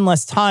spend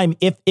less time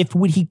if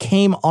what he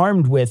came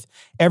armed with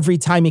every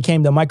time he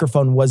came to the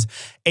microphone was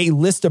a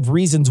list of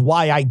reasons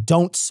why I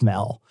don't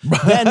smell.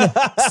 Then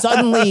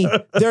suddenly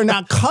they're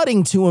not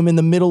cutting to him in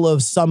the middle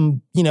of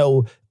some,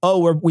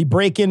 we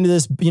break into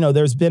this,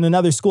 there's been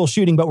another school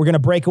shooting, but we're going to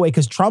break away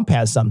because Trump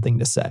has something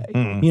to say.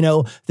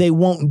 They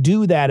won't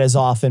do that as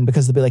often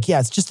because they'll be like,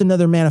 it's just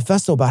another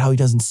manifesto about how he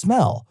doesn't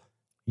smell.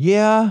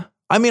 Yeah.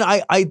 I mean,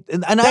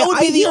 that would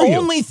be the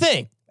only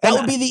thing. That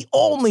would be the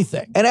only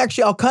thing. And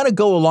actually, I'll kind of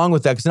go along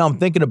with that because now I'm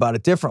thinking about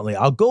it differently.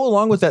 I'll go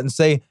along with that and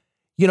say,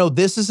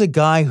 this is a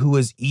guy who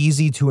is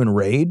easy to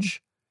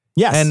enrage.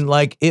 Yes. And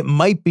like, it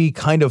might be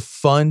kind of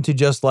fun to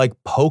just like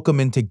poke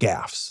him into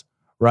gaffes,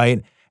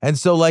 right? And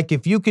so like,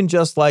 if you can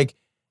just like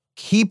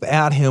keep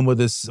at him with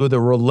a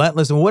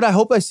relentless, and what I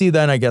hope I see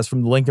then, I guess,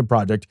 from the Lincoln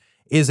Project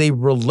is a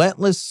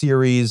relentless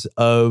series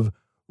of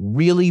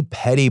really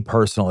petty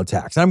personal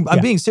attacks. I'm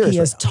being serious. He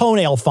has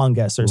toenail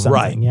fungus or something.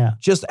 Right. Yeah.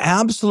 Just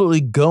absolutely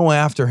go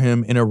after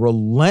him in a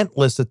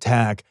relentless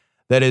attack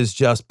that is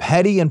just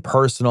petty and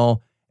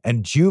personal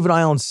and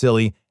juvenile and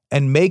silly,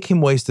 and make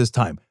him waste his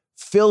time.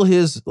 Fill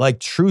his like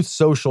Truth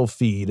Social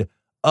feed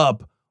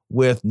up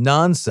with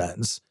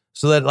nonsense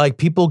so that like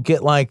people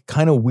get like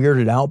kind of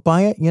weirded out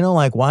by it.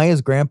 Like, why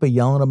is Grandpa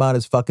yelling about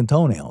his fucking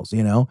toenails?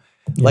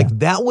 Like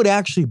that would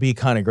actually be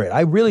kind of great.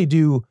 I really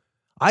do.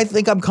 I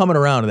think I'm coming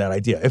around to that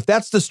idea. If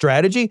that's the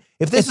strategy,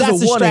 if this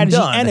is a one and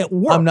done, and it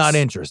works, I'm not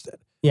interested.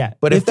 Yeah.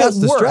 But if that's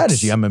the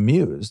strategy, I'm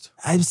amused.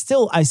 I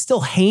still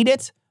hate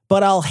it,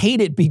 but I'll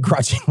hate it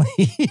begrudgingly.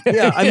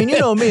 Yeah. I mean, you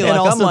know me, like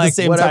I'm like,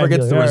 whatever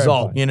gets the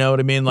result. You know what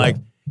I mean? Like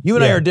you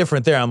and I are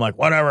different there. I'm like,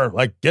 whatever,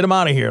 like get him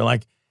out of here.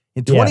 Like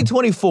in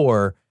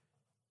 2024,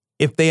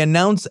 if they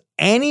announce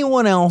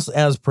anyone else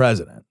as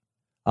president,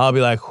 I'll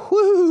be like,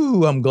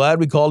 whoo, I'm glad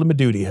we called him a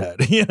duty head.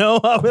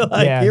 I'll be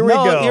like, here we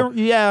go.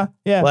 Yeah.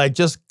 Like,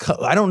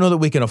 I don't know that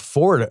we can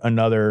afford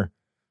another.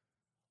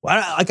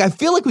 I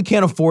feel like we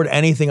can't afford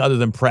anything other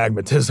than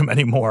pragmatism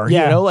anymore.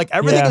 Like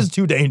everything is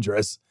too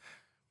dangerous.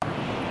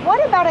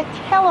 What about a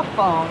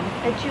telephone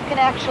that you can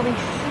actually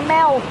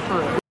smell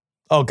through?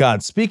 Oh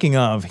God, speaking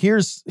of,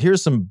 here's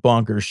some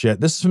bonkers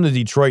shit. This is from the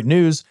Detroit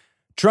News.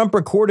 Trump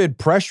recorded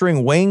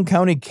pressuring Wayne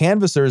County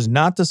canvassers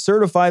not to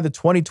certify the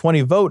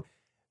 2020 vote.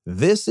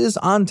 This is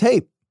on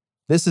tape.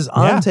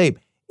 Tape.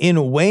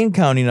 In Wayne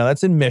County, now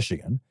that's in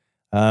Michigan,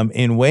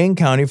 in Wayne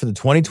County for the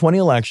 2020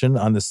 election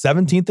on the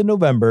 17th of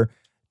November,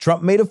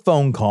 Trump made a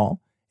phone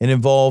call. It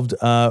involved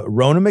Ronna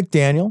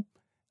McDaniel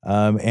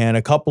and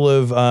a couple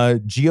of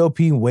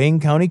GOP Wayne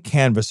County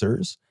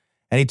canvassers.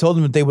 And he told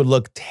them that they would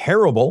look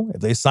terrible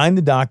if they signed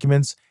the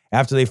documents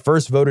after they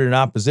first voted in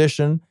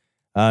opposition.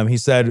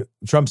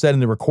 Trump said in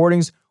the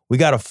recordings, we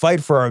got to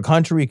fight for our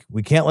country.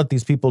 We can't let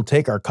these people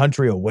take our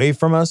country away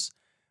from us.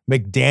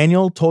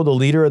 McDaniel told the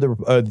leader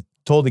of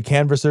told the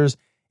canvassers,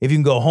 if you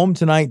can go home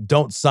tonight,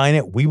 don't sign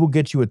it. We will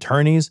get you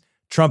attorneys.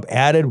 Trump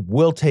added,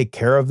 we'll take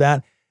care of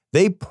that.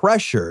 They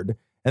pressured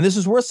And this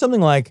was worth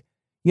something like,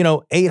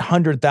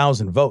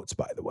 800,000 votes,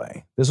 by the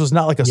way. This was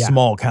not like a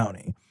small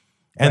county.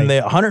 And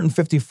the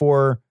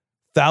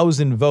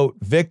 154,000 vote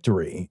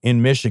victory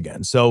in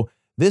Michigan. So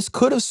this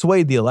could have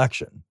swayed the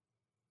election.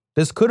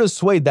 This could have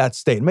swayed that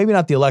state. Maybe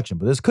not the election,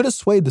 but this could have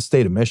swayed the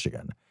state of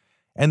Michigan.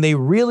 And they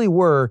really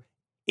were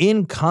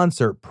in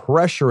concert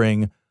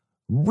pressuring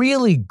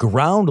really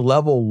ground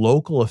level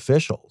local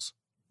officials.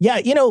 Yeah.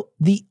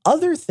 The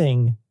other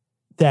thing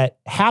that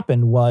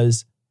happened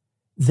was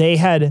they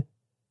had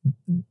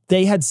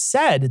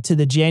said to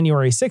the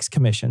January 6th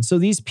Commission. So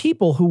these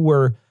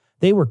people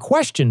they were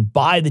questioned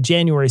by the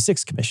January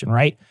 6th Commission,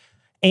 right?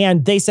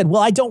 And they said,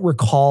 well, I don't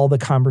recall the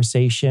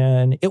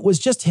conversation. It was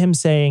just him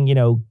saying,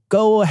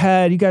 go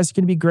ahead. You guys are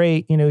going to be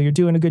great. You're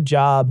doing a good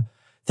job.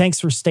 Thanks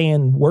for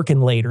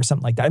working late or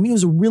something like that. I mean, it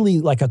was really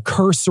like a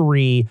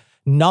cursory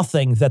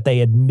nothing that they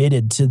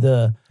admitted to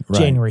the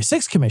January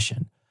 6th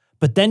Commission.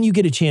 But then you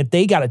get a chance,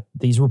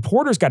 these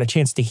reporters got a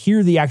chance to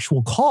hear the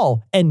actual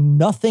call, and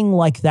nothing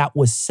like that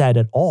was said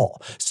at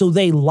all. So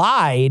they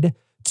lied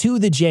to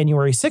the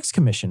January 6th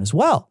Commission as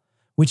well,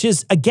 which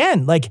is,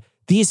 again, like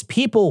these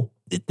people,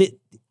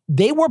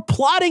 they were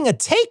plotting a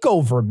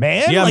takeover,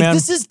 man. Yeah, man.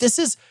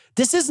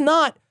 This is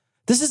not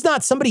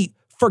somebody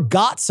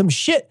forgot some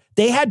shit.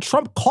 They had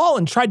Trump call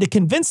and tried to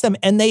convince them,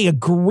 and they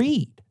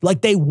agreed.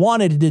 Like they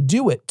wanted to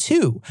do it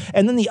too.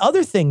 And then the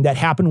other thing that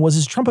happened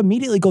was Trump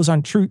immediately goes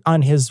on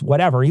his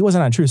whatever. He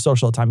wasn't on Truth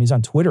Social at the time. He was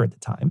on Twitter at the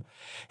time.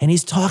 And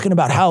he's talking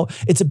about how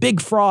it's a big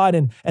fraud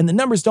and the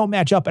numbers don't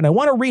match up. And I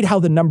want to read how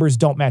the numbers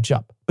don't match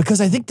up, because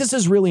I think this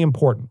is really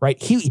important,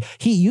 right? He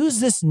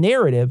used this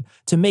narrative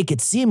to make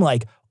it seem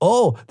like,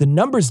 oh, the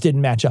numbers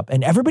didn't match up.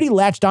 And everybody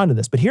latched onto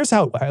this. But here's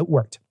how it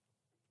worked.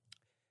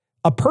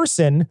 A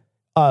person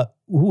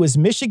who was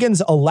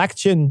Michigan's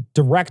election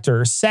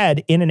director,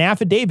 said in an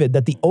affidavit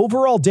that the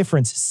overall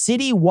difference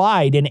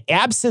citywide in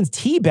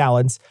absentee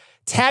ballots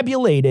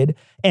tabulated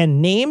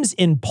and names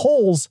in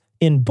polls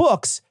in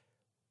books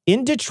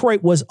in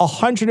Detroit was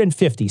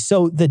 150.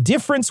 So the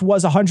difference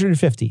was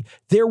 150.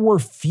 There were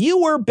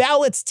fewer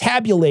ballots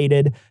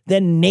tabulated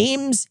than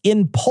names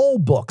in poll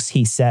books,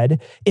 he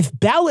said. If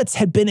ballots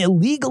had been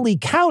illegally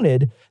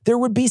counted, there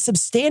would be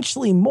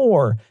substantially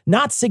more,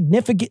 not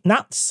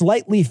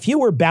slightly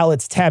fewer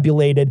ballots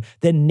tabulated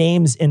than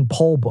names in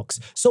poll books.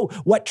 So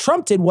what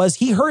Trump did was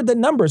he heard the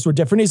numbers were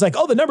different. He's like,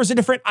 oh, the numbers are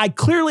different. I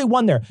clearly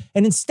won there.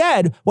 And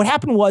instead, what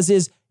happened was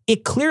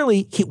it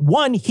clearly,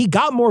 he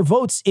got more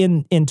votes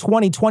in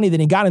 2020 than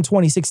he got in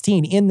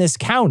 2016 in this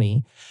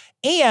county.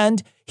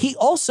 And he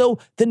also,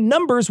 the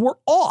numbers were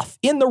off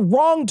in the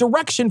wrong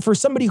direction for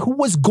somebody who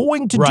was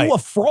going to do a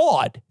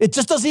fraud. It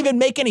just doesn't even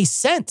make any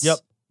sense. Yep.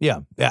 Yeah.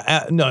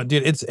 No,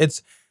 dude,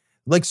 it's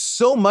like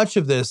so much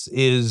of this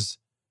is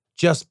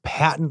just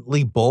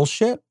patently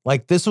bullshit.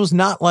 Like this was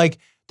not like,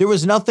 there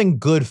was nothing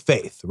good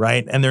faith,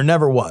 right? And there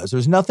never was.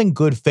 There's nothing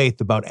good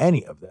faith about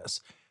any of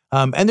this.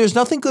 And there's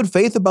nothing good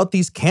faith about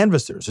these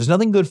canvassers. There's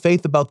nothing good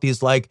faith about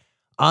these like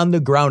on the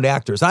ground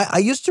actors. I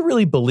used to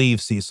really believe,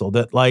 Cecil,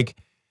 that like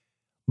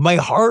my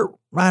heart,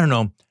 I don't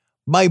know,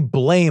 my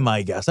blame,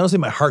 I guess. I don't say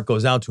my heart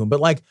goes out to him, but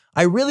like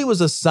I really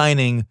was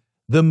assigning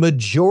the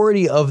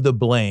majority of the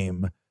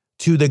blame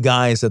to the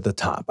guys at the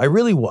top. I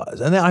really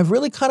was. And then I've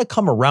really kind of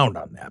come around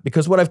on that,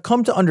 because what I've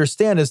come to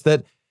understand is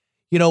that,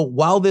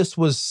 while this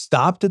was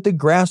stopped at the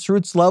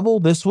grassroots level,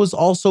 this was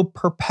also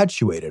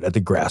perpetuated at the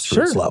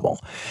grassroots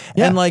level.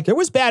 Yeah, and like there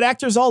was bad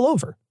actors all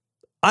over.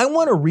 I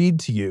want to read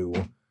to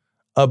you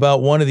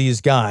about one of these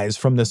guys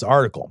from this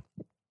article,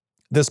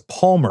 this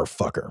Palmer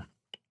fucker.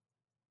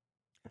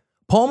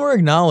 Palmer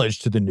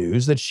acknowledged to the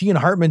news that she and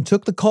Hartman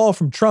took the call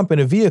from Trump in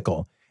a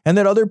vehicle and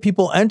that other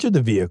people entered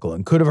the vehicle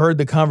and could have heard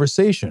the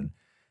conversation.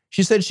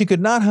 She said she could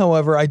not,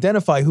 however,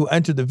 identify who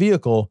entered the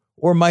vehicle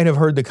or might have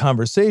heard the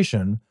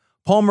conversation.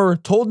 Palmer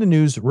told the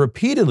news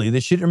repeatedly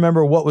that she didn't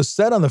remember what was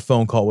said on the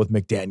phone call with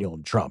McDaniel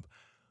and Trump.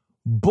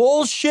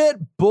 Bullshit,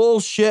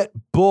 bullshit,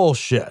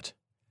 bullshit.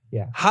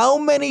 Yeah. How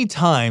many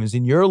times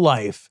in your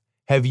life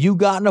have you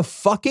gotten a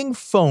fucking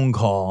phone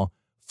call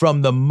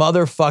from the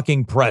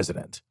motherfucking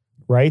president?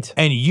 Right.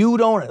 And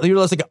you're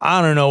just like,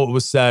 I don't know what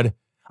was said.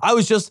 I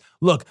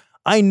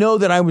know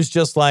that I was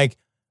just like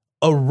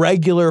a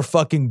regular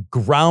fucking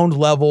ground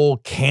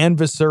level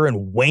canvasser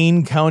in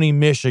Wayne County,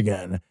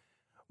 Michigan.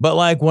 But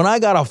like when I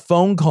got a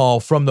phone call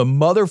from the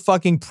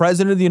motherfucking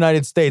president of the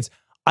United States,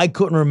 I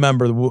couldn't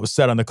remember what was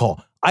said on the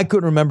call. I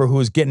couldn't remember who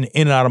was getting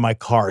in and out of my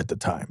car at the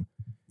time.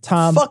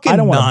 Tom, fucking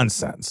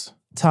nonsense.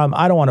 Tom,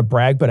 I don't want to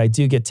brag, but I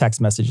do get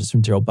text messages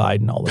from Joe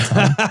Biden all the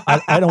time.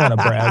 I don't want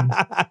to brag.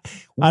 I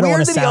don't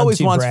want to sound he always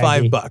too wants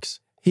braggy. $5.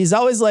 He's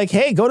always like,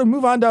 hey, go to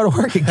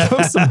MoveOn.org and give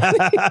him some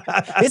money.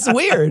 It's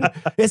weird.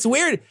 It's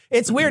weird.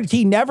 It's weird.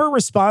 He never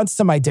responds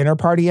to my dinner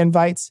party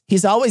invites.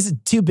 He's always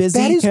too busy.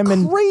 That is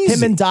crazy.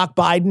 Him and Doc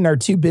Biden are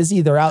too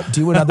busy. They're out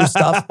doing other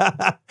stuff.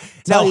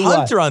 Now,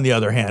 Hunter, on the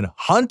other hand,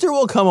 Hunter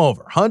will come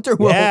over. Hunter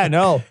will. Yeah,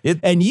 no.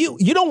 And you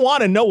don't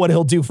want to know what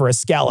he'll do for a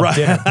scallop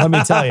dinner. Let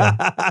me tell you.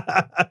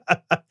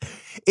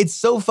 It's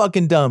so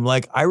fucking dumb.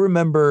 Like I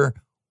remember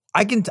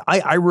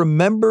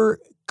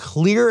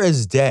clear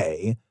as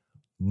day,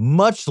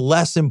 much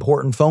less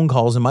important phone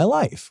calls in my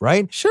life,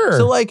 right? Sure.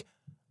 So like,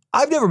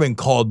 I've never been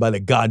called by the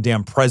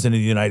goddamn president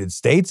of the United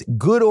States,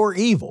 good or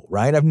evil,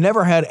 right? I've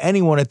never had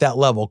anyone at that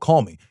level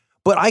call me.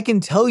 But I can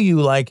tell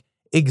you like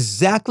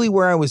exactly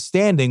where I was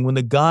standing when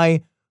the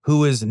guy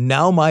who is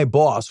now my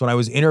boss, when I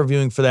was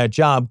interviewing for that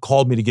job,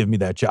 called me to give me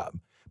that job.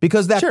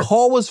 Because that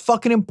call was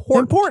fucking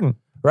important.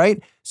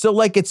 Right? So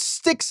like it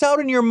sticks out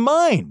in your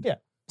mind. Yeah.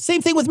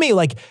 Same thing with me.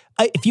 Like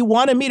if you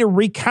wanted me to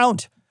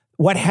recount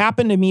what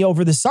happened to me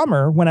over the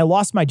summer when I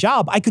lost my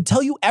job, I could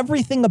tell you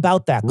everything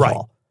about that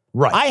call.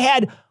 Right. I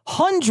had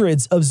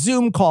hundreds of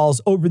Zoom calls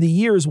over the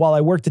years while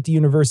I worked at the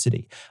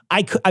university.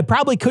 I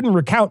probably couldn't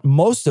recount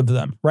most of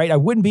them, right? I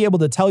wouldn't be able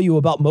to tell you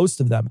about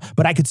most of them,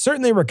 but I could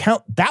certainly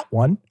recount that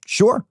one.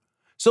 Sure.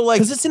 So like,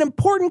 because it's an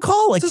important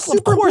call. Like, it's a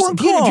super of course,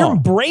 important call. If your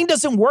brain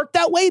doesn't work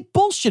that way,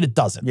 bullshit, it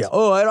doesn't. Yeah.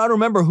 Oh, I don't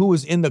remember who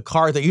was in the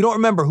car. That you don't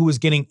remember who was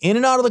getting in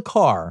and out of the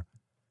car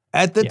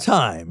at the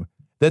time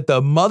that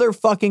the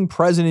motherfucking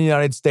president of the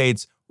United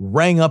States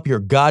rang up your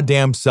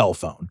goddamn cell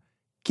phone.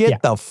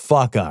 Get the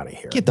fuck out of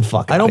here. Get the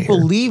fuck out of here. I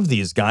don't believe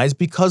these guys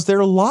because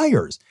they're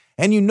liars.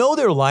 And you know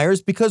they're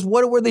liars because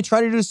what were they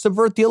trying to do to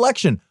subvert the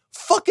election?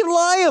 Fucking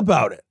lie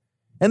about it.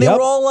 And they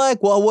were all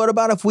like, well, what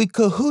about if we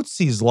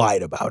cahootsies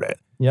lied about it?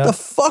 Yeah. The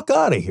fuck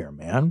out of here,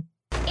 man.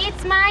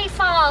 It's my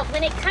fault.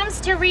 When it comes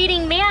to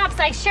reading maps,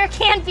 I sure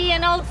can be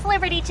an old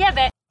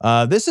flibberty-gibbet.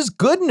 This is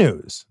good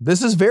news.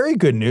 This is very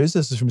good news.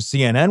 This is from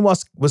CNN.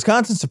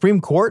 Wisconsin Supreme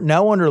Court,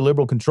 now under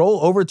liberal control,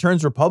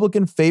 overturns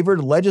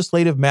Republican-favored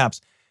legislative maps.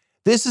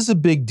 This is a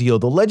big deal.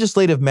 The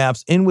legislative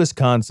maps in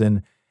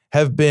Wisconsin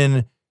have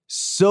been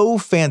so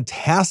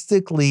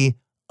fantastically,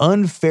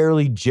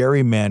 unfairly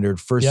gerrymandered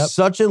for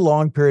such a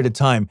long period of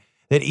time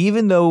that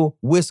even though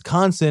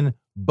Wisconsin,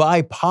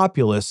 by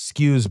populace,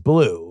 skews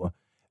blue,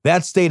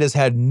 that state has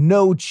had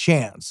no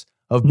chance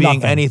of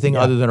being anything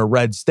other than a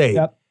red state.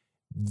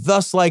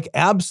 Thus, like,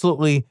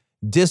 absolutely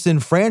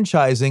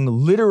disenfranchising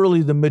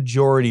literally the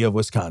majority of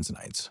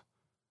Wisconsinites.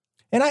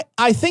 And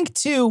I think,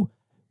 too,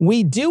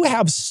 we do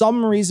have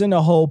some reason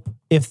to hope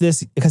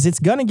because it's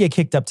going to get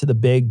kicked up to the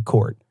big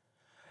court.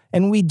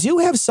 And we do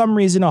have some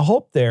reason to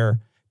hope there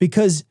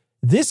because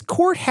this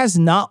court has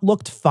not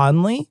looked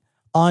fondly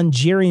on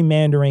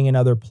gerrymandering in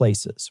other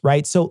places,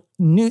 right? So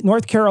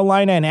North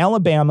Carolina and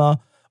Alabama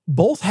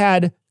both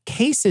had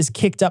cases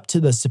kicked up to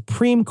the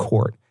Supreme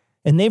Court,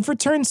 and they've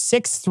returned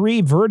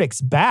 6-3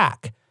 verdicts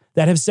back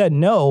that have said,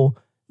 no,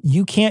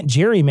 you can't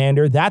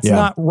gerrymander. That's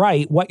not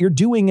right. What you're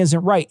doing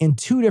isn't right in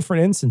 2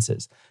 different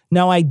instances.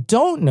 Now, I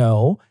don't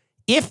know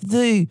if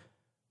the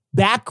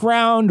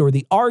background or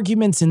the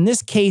arguments in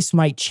this case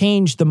might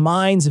change the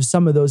minds of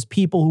some of those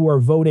people who are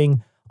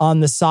voting on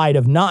the side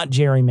of not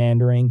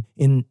gerrymandering.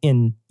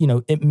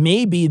 It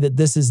may be that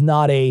this is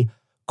not a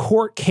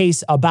court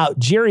case about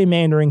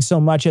gerrymandering so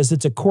much as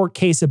it's a court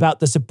case about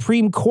the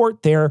Supreme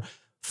Court there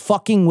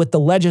fucking with the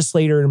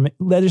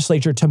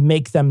legislature to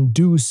make them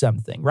do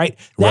something, right?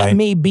 That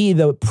may be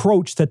the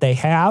approach that they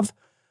have,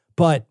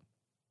 but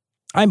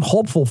I'm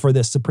hopeful for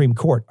this Supreme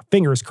Court.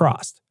 Fingers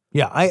crossed.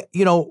 Yeah,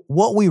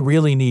 what we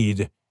really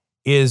need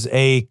is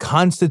a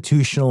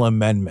constitutional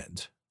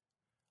amendment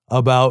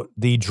about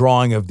the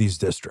drawing of these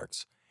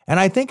districts. And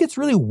I think it's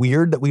really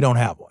weird that we don't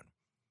have one.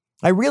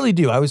 I really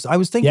do. I was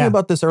thinking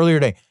about this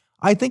earlier today.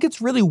 I think it's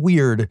really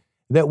weird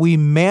that we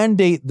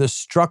mandate the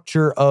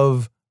structure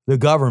of the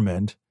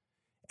government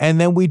and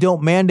then we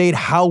don't mandate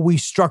how we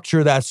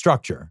structure that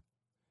structure.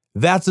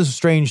 That's a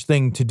strange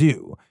thing to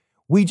do.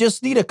 We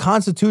just need a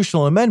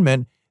constitutional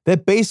amendment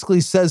that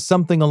basically says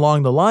something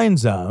along the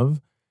lines of,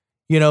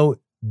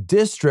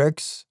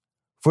 districts,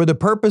 for the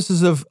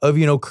purposes of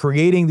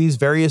creating these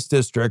various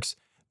districts,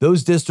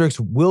 those districts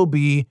will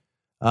be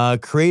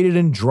created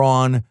and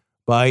drawn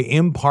by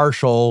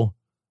impartial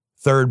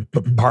third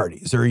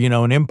parties or,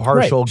 an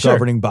impartial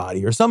governing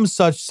body or some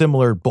such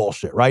similar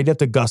bullshit, right? You have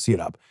to gussy it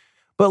up.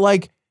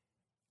 But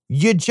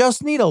you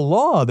just need a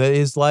law that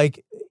is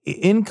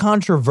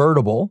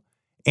incontrovertible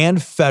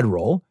and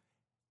federal.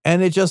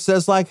 And it just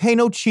says hey,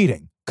 no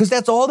cheating. Because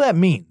that's all that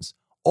means.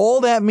 All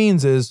that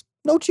means is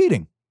no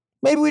cheating.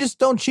 Maybe we just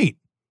don't cheat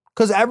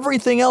because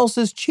everything else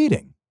is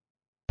cheating.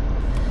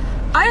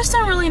 I just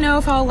don't really know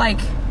if I'll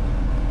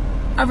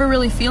ever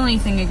really feel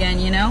anything again,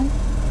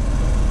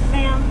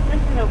 Ma'am,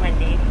 this is a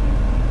Wendy.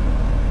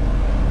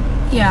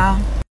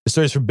 Yeah. The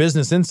story's from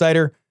Business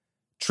Insider.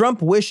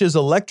 Trump wishes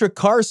electric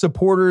car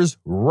supporters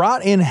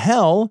rot in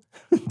hell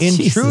in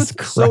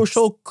Truth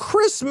Social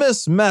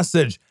Christmas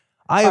message.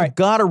 I have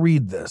got to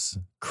read this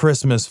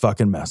Christmas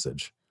fucking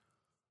message.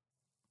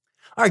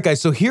 All right,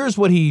 guys, so here's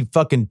what he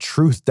fucking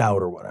truthed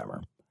out or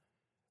whatever.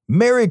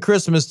 Merry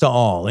Christmas to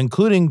all,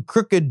 including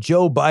crooked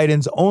Joe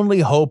Biden's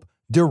only hope,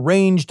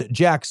 deranged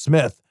Jack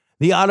Smith,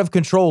 the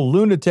out-of-control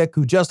lunatic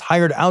who just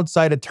hired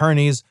outside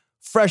attorneys,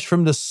 fresh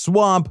from the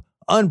swamp,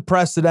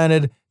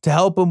 unprecedented, to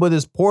help him with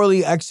his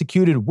poorly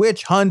executed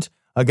witch hunt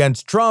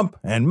against Trump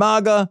and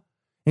MAGA.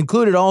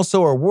 Included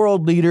also are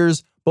world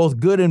leaders, both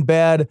good and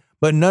bad,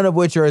 but none of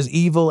which are as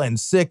evil and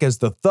sick as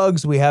the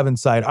thugs we have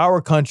inside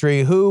our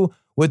country who,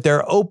 with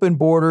their open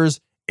borders,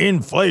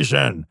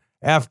 inflation,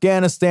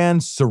 Afghanistan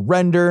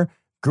surrender,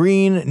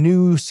 green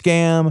new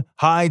scam,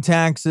 high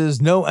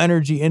taxes, no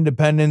energy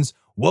independence,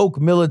 woke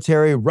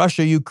military,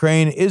 Russia,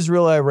 Ukraine,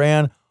 Israel,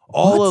 Iran,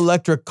 all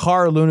electric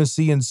car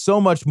lunacy, and so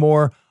much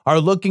more are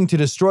looking to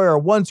destroy our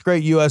once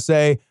great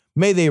USA.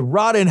 May they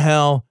rot in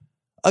hell.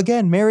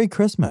 Again, Merry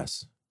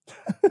Christmas.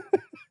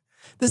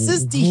 This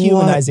is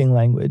dehumanizing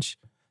language.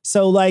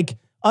 So, like,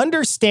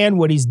 understand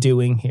what he's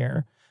doing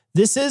here.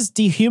 This is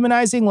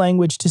dehumanizing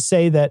language to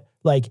say that,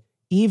 like,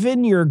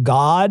 even your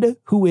God,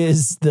 who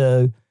is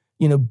the,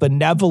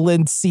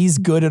 benevolent, sees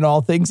good in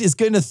all things, is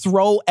going to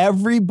throw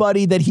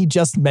everybody that he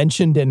just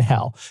mentioned in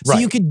hell. So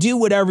you can do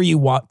whatever you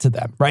want to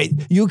them, right?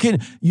 You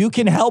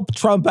can help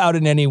Trump out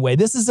in any way.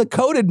 This is a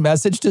coded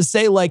message to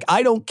say, like,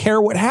 I don't care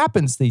what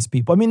happens to these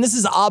people. I mean, this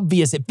is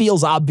obvious. It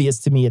feels obvious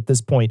to me at this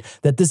point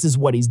that this is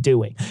what he's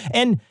doing.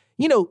 And,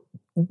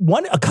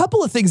 a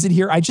couple of things in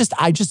here, I just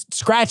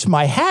scratched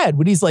my head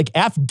when he's like,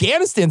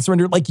 Afghanistan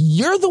surrender. Like,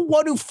 you're the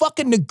one who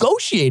fucking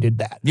negotiated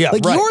that. Yeah,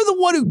 like, you're the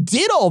one who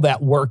did all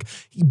that work.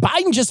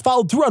 Biden just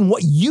followed through on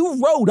what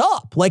you wrote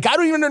up. Like, I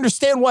don't even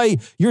understand why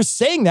you're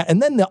saying that.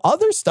 And then the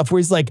other stuff where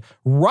he's like,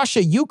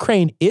 Russia,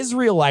 Ukraine,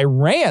 Israel,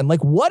 Iran.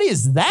 Like, what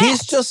is that?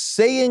 He's just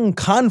saying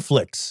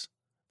conflicts.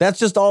 That's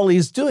just all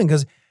he's doing.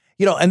 Because,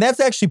 and that's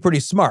actually pretty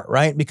smart,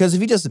 right? Because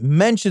if he just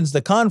mentions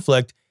the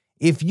conflict,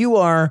 if you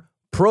are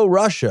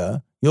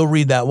pro-Russia, you'll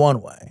read that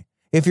one way.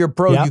 If you're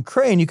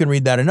pro-Ukraine, you can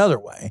read that another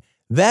way.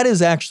 That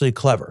is actually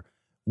clever.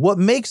 What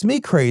makes me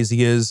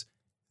crazy is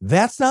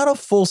that's not a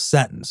full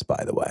sentence,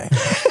 by the way.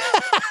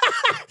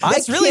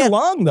 It's really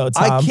long, though,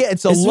 Tom. I can't.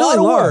 It's a lot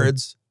of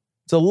words.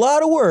 It's a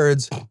lot of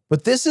words,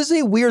 but this is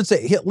a weird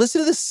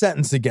listen to this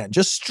sentence again.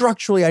 Just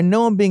structurally, I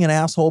know I'm being an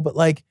asshole, but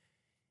like,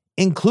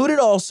 included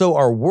also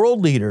are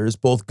world leaders,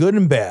 both good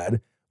and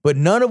bad, but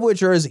none of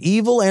which are as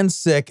evil and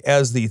sick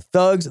as the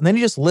thugs. And then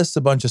he just lists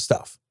a bunch of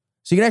stuff.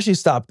 So you can actually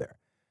stop there.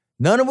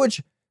 None of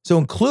which, so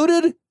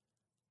included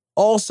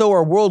also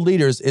are world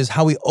leaders is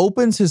how he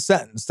opens his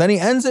sentence. Then he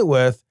ends it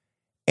with,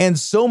 and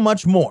so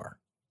much more,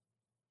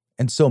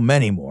 and so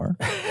many more,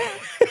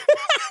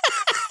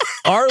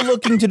 are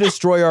looking to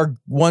destroy our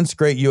once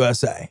great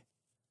USA.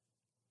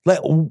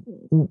 Like,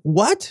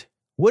 what?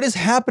 What is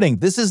happening?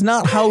 This is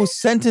not how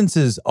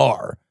sentences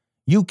are.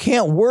 You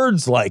can't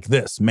words like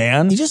this,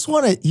 man. You just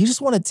want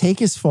to take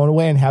his phone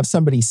away and have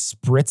somebody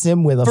spritz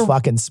him with a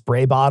fucking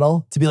spray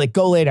bottle to be like,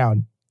 go lay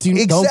down.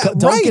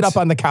 Don't get up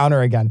on the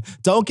counter again.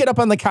 Don't get up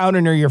on the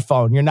counter near your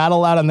phone. You're not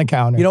allowed on the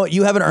counter. You know what?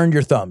 You haven't earned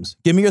your thumbs.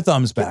 Give me your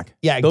thumbs back.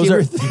 Yeah,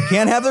 you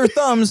can't have their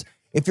thumbs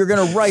if you're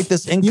going to write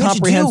this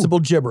incomprehensible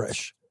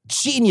gibberish.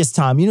 Genius,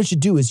 Tom. You know what you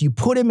do is you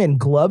put him in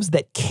gloves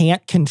that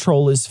can't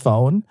control his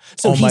phone.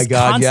 So he's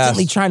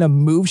constantly trying to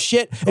move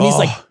shit. And he's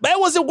like, that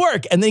wasn't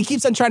work. And then he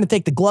keeps on trying to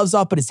take the gloves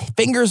off, but his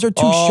fingers are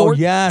too short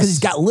because he's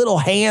got little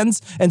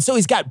hands. And so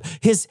he's got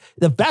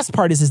the best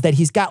part is that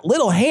he's got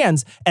little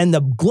hands and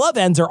the glove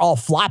ends are all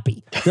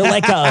floppy. They're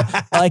like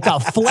a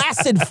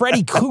flaccid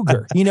Freddy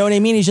Krueger. You know what I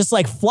mean? He's just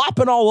like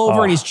flopping all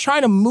over and he's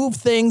trying to move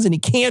things and he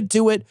can't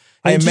do it.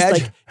 And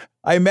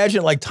I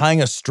imagine like tying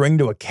a string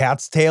to a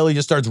cat's tail. He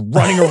just starts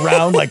running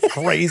around like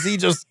crazy.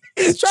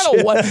 He's trying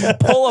to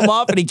pull him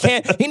off and he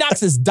can't. He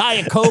knocks his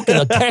Diet Coke and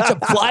the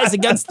ketchup flies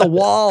against the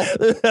wall.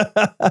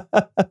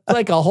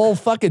 Like a whole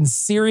fucking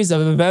series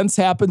of events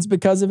happens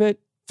because of it.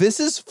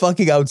 This is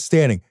fucking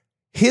outstanding.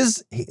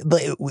 This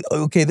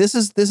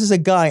is a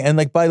guy. And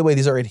like, by the way,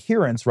 these are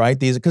adherents, right?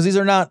 These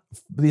are not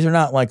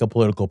like a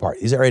political party.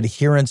 These are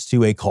adherents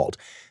to a cult.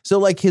 So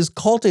like his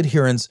cult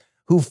adherents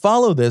who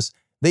follow this,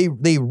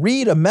 They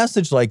read a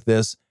message like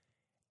this,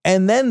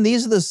 and then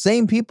these are the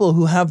same people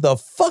who have the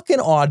fucking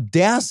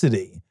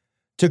audacity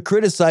to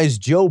criticize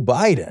Joe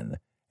Biden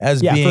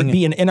as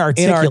being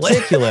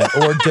inarticulate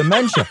or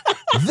dementia.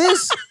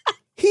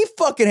 He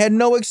fucking had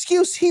no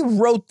excuse. He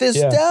wrote this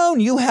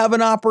down. You have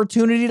an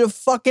opportunity to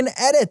fucking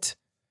edit.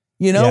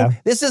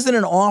 This isn't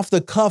an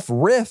off-the-cuff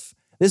riff.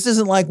 This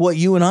isn't like what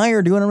you and I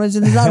are doing. He's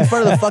not in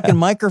front of the fucking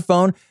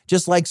microphone,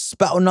 just like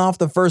spouting off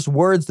the first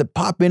words that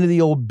pop into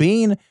the old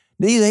bean.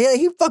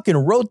 He fucking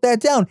wrote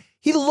that down.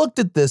 He looked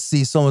at this,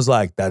 someone was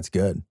like, that's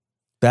good.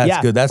 That's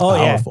good. That's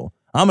powerful.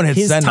 Yeah. I'm going to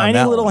hit send on that. His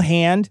tiny little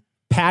hand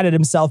patted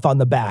himself on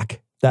the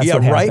back. That's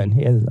what happened.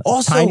 He has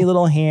a tiny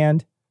little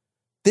hand.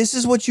 This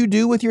is what you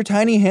do with your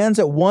tiny hands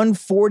at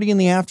 1:40 in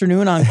the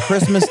afternoon on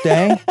Christmas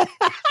Day?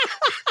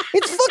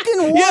 It's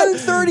fucking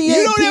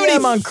 1:38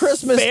 p.m. on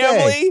Christmas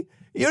Day.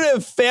 You don't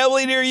have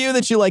family near you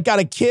that you like got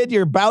a kid,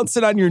 you're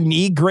bouncing on your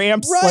knee,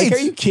 Gramps. Right. Like, are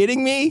you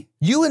kidding me?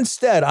 You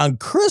instead, on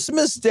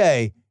Christmas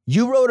Day,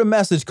 you wrote a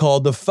message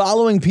called "The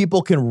following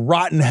people can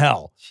rot in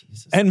hell,"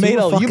 and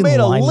you made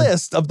a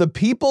list of the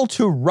people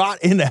to rot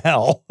in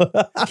hell.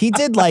 He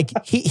did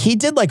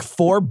like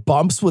 4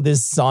 bumps with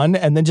his son,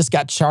 and then just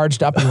got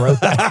charged up and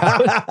wrote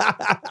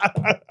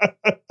that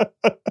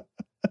out.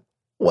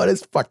 What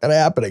is fucking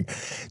happening?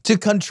 To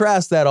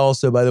contrast that,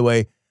 also, by the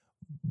way,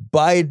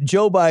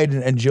 Joe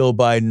Biden and Jill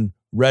Biden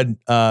read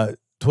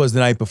 "'Twas the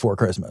Night Before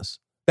Christmas."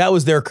 That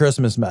was their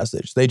Christmas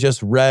message. They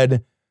just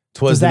read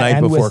 'Twas the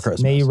night before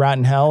Christmas. May you rot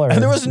in hell? Or,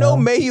 and there was no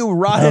may you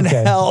rot in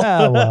hell.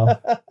 Oh,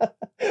 well.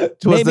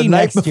 'Twas the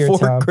night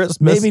before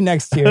Christmas. Maybe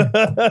next year.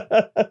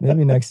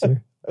 Maybe next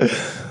year.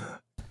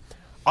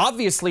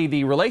 Obviously,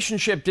 the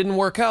relationship didn't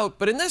work out,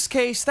 but in this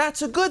case,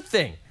 that's a good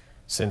thing,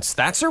 since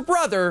that's her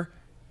brother,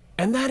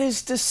 and that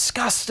is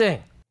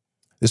disgusting.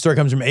 This story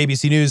comes from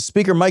ABC News.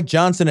 Speaker Mike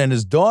Johnson and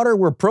his daughter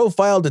were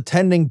profiled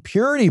attending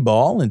Purity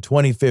Ball in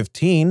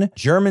 2015,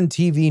 German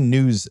TV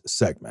news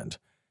segment.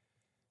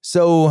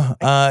 So,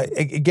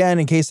 again,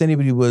 in case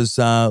anybody was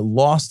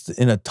lost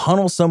in a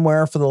tunnel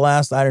somewhere for the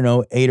last,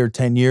 8 or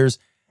 10 years,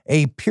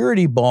 a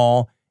Purity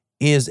Ball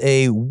is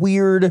a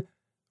weird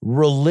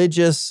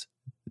religious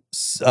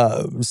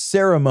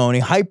ceremony,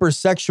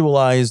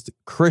 hypersexualized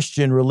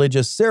Christian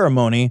religious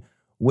ceremony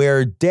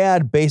where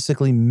dad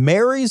basically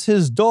marries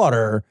his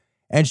daughter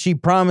and she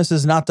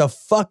promises not to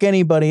fuck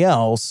anybody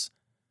else,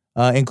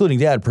 including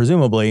dad,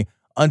 presumably,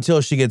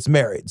 until she gets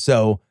married.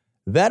 So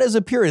that is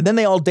a period. Then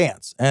they all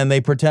dance and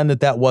they pretend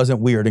that wasn't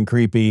weird and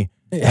creepy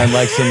and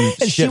like some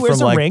shit from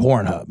like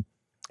Pornhub.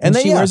 And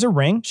then she wears a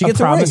ring. She gets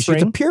a ring. She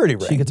gets a purity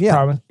ring. She gets a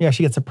promise. Yeah,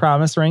 she gets a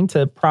promise ring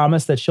to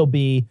promise that she'll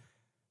be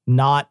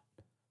not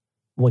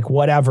like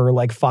whatever,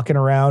 like fucking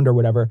around or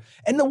whatever.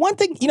 And the one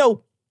thing,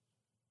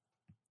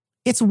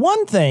 it's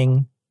one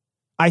thing,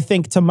 I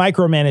think, to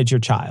micromanage your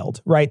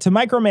child, right? To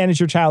micromanage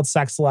your child's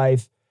sex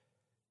life.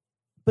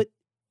 But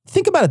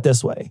think about it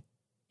this way.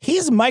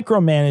 He's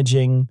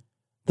micromanaging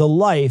the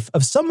life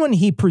of someone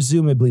he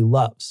presumably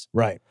loves.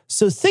 Right.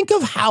 So think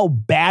of how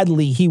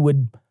badly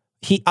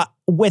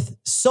with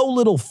so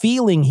little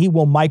feeling, he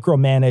will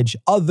micromanage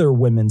other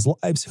women's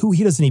lives who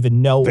he doesn't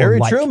even know. Very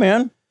true,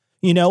 man.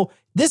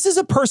 This is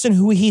a person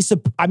who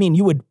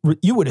you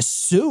would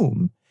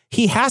assume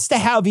he has to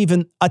have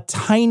even a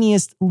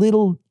tiniest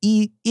little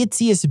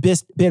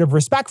itziest bit of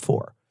respect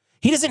for.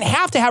 He doesn't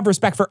have to have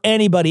respect for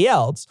anybody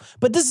else,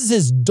 but this is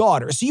his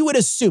daughter. So you would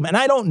assume, and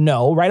I don't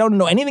know, right? I don't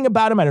know anything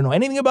about him. I don't know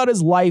anything about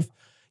his life.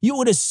 You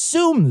would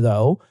assume,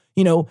 though,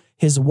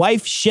 his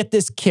wife shit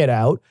this kid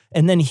out,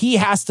 and then he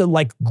has to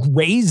like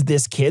raise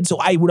this kid. So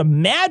I would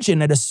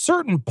imagine at a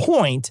certain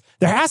point,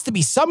 there has to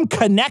be some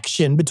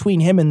connection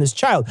between him and this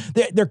child.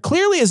 There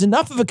clearly is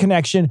enough of a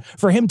connection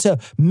for him to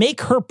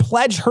make her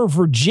pledge her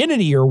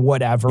virginity or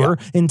whatever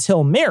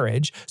until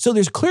marriage. So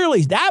there's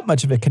clearly that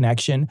much of a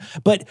connection,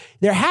 but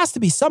there has to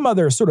be some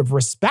other sort of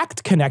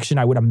respect connection,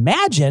 I would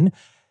imagine.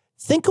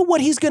 Think of what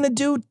he's going to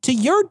do to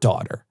your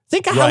daughter.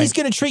 Think of how he's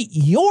going to treat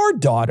your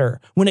daughter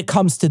when it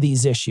comes to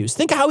these issues.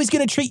 Think of how he's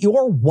going to treat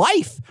your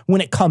wife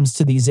when it comes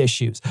to these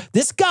issues.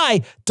 This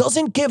guy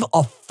doesn't give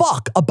a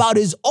fuck about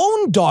his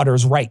own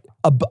daughter's right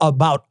of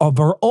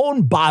her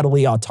own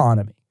bodily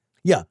autonomy.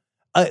 Yeah.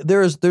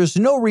 There's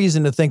no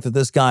reason to think that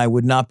this guy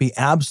would not be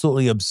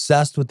absolutely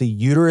obsessed with the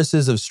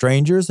uteruses of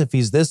strangers if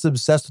he's this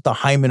obsessed with the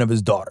hymen of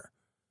his daughter.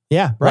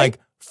 Yeah, right. Like,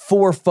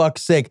 for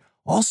fuck's sake.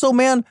 Also,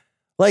 man,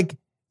 like,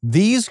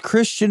 these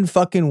Christian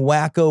fucking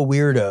wacko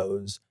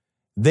weirdos,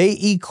 they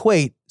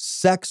equate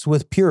sex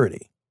with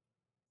purity.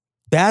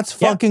 That's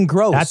fucking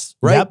gross,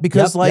 right?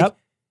 Because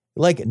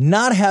like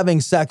not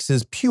having sex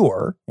is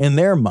pure in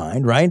their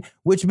mind, right?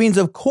 Which means,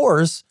 of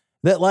course,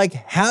 that like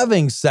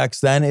having sex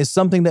then is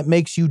something that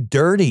makes you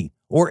dirty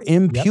or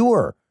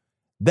impure.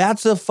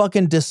 That's a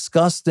fucking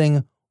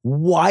disgusting,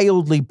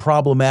 wildly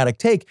problematic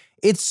take.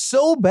 It's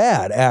so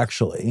bad,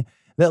 actually,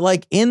 that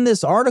like in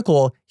this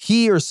article,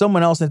 he or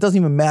someone else, and it doesn't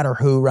even matter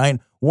who, right?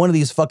 One of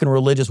these fucking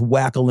religious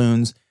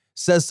wackaloons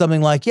says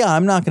something like, yeah,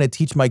 I'm not going to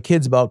teach my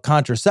kids about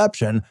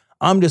contraception.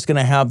 I'm just going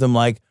to have them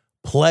like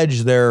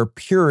pledge their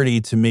purity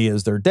to me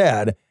as their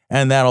dad,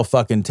 and that'll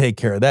fucking take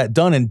care of that.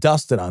 Done and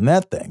dusted on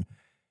that thing.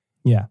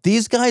 Yeah.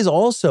 These guys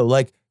also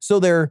like, so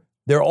they're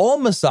all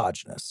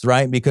misogynists,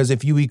 right? Because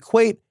if you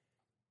equate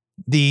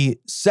the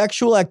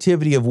sexual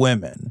activity of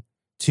women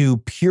to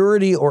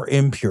purity or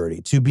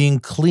impurity, to being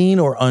clean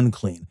or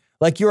unclean,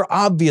 like you're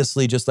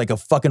obviously just like a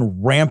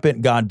fucking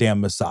rampant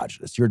goddamn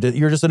misogynist. You're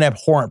just an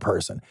abhorrent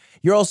person.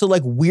 You're also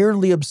like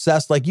weirdly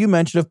obsessed, like you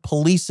mentioned, of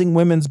policing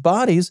women's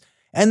bodies.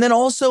 And then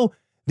also,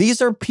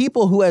 these are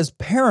people who as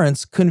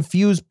parents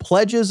confuse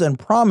pledges and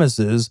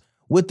promises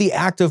with the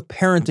act of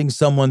parenting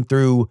someone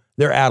through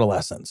their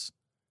adolescence.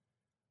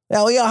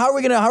 Now, yeah, how are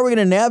we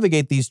gonna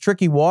navigate these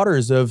tricky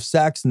waters of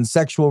sex and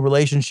sexual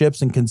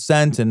relationships and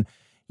consent and,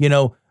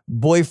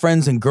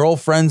 boyfriends and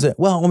girlfriends?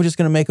 Well, I'm just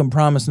gonna make them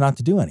promise not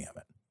to do any of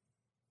it.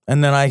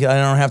 And then I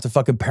don't have to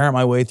fucking parent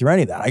my way through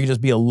any of that. I can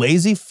just be a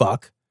lazy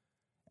fuck,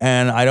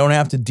 and I don't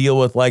have to deal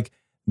with like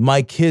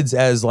my kids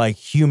as like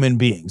human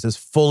beings, as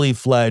fully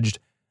fledged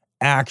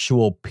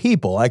actual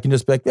people. I can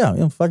just be like,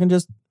 fucking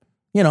just,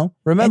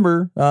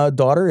 remember,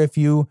 daughter, if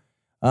you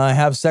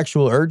have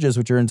sexual urges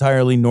which are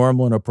entirely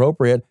normal and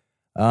appropriate,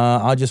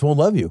 I just won't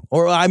love you.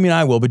 Or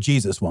I will, but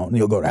Jesus won't, and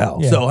you'll go to hell.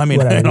 Yeah, so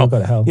you'll go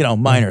to hell.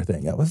 Minor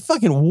thing. Yeah,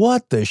 fucking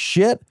what the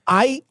shit?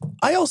 I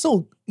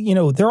also,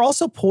 they're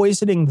also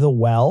poisoning the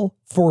well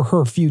for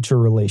her future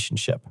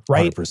relationship,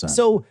 right? 100%.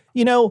 So,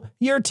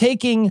 you're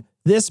taking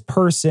this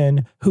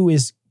person who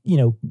is,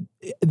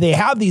 they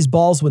have these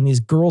balls when these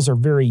girls are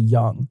very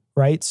young,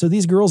 right? So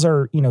these girls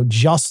are,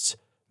 just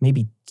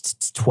maybe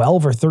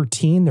 12 or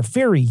 13. They're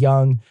very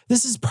young.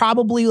 This is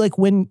probably like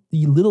when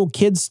the little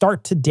kids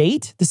start to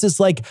date. This is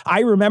like,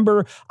 I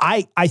remember,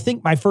 I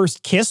think my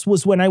first kiss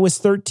was when I was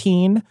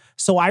 13.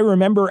 So I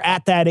remember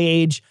at that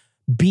age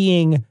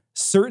being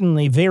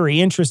certainly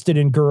very interested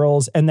in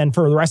girls. And then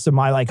for the rest of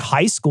my like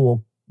high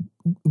school,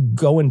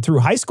 going through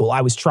high school,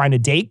 I was trying to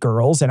date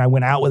girls, and I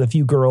went out with a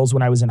few girls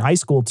when I was in high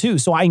school too.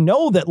 So I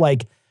know that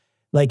like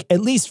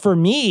at least for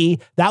me,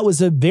 that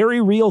was a very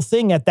real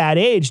thing at that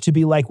age to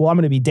be like, well, I'm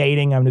going to be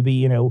dating. I'm going to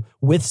be,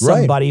 with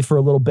somebody for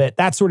a little bit,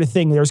 that sort of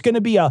thing. There's going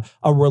to be a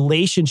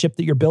relationship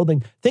that you're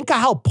building. Think of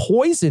how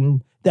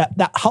poison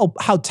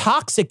how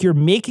toxic you're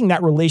making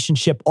that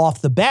relationship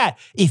off the bat.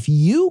 If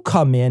you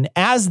come in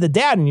as the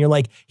dad and you're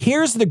like,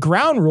 here's the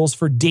ground rules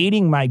for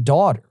dating my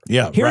daughter.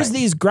 Yeah. Here's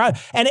these ground,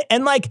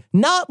 and like,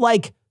 not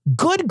like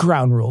good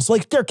ground rules.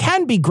 Like there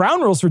can be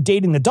ground rules for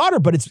dating the daughter,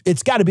 but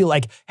it's got to be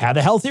like, have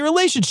a healthy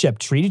relationship,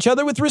 treat each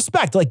other with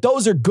respect. Like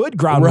those are good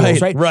ground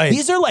rules, right? Right.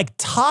 These are like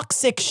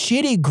toxic,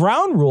 shitty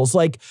ground rules,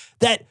 like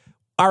that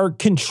are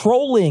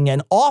controlling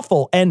and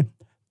awful and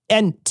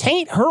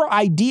taint her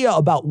idea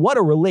about what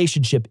a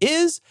relationship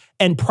is,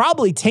 and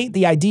probably taint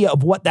the idea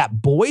of what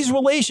that boy's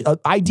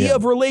idea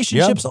of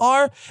relationships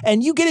are.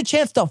 And you get a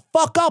chance to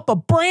fuck up a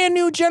brand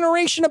new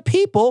generation of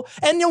people,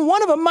 and then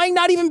one of them might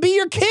not even be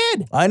your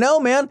kid. I know,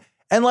 man.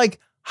 And like,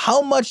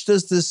 how much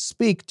does this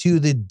speak to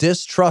the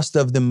distrust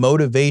of the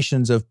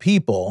motivations of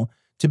people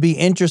to be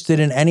interested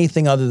in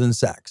anything other than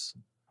sex?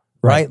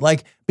 Right?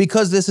 Like,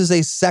 because this is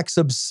a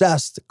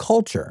sex-obsessed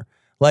culture.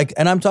 Like,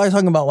 and I'm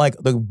talking about like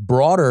the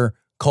broader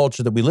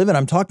culture that we live in.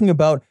 I'm talking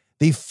about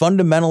the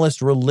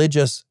fundamentalist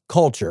religious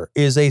culture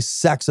is a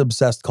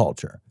sex-obsessed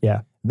culture.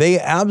 Yeah. They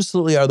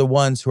absolutely are the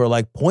ones who are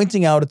like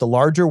pointing out at the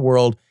larger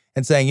world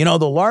and saying,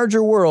 the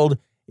larger world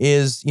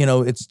is,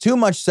 it's too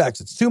much sex.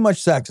 It's too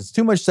much sex. It's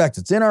too much sex.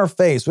 It's in our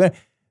face.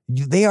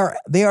 They are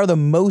the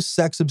most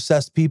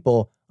sex-obsessed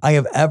people I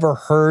have ever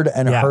heard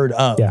and heard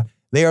of. Yeah.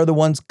 They are the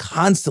ones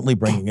constantly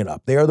bringing it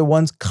up. They are the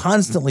ones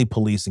constantly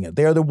policing it.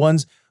 They are the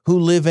ones who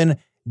live in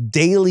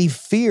daily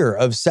fear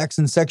of sex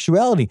and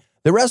sexuality.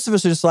 The rest of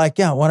us are just like,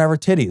 yeah, whatever,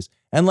 titties.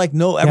 And like,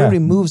 no, everybody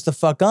moves the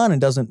fuck on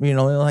and doesn't,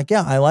 like,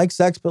 yeah, I like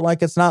sex, but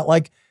like, it's not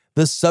like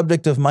the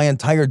subject of my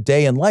entire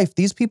day in life.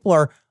 These people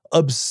are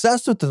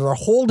obsessed with it. They're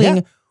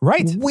holding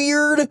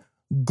weird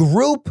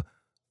group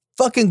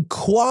fucking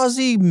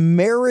quasi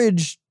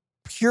marriage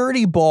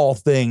purity ball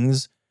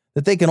things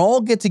that they can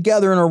all get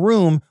together in a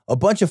room. A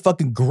bunch of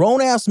fucking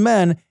grown ass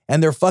men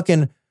and their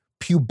fucking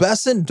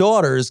pubescent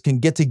daughters can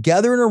get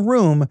together in a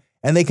room,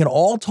 and they can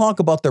all talk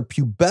about their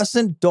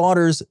pubescent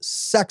daughters'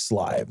 sex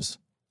lives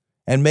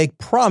and make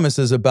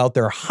promises about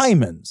their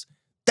hymens.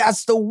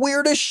 That's the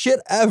weirdest shit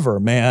ever,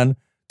 man.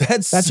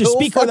 That's so your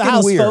Speaker of the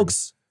House, weird.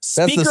 folks.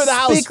 That's Speaker of the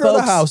House, Speaker of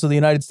the House of the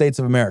United States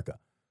of America.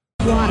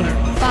 Water,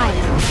 fire,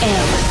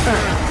 air,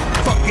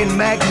 earth. Fucking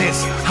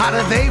magnets, how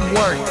do they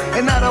work?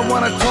 And I don't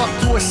want to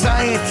talk to a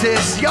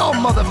scientist. Y'all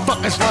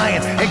motherfuckers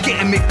lying and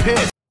getting me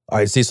pissed. All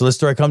right, see, so this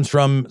story comes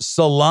from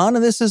Salon,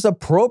 and this is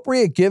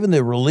appropriate given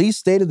the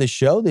release date of the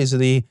show. These are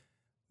the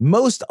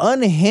most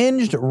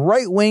unhinged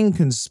right-wing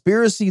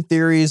conspiracy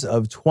theories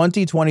of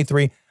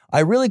 2023. I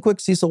really quick,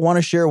 Cecil, want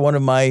to share one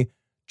of my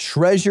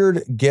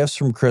treasured gifts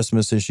from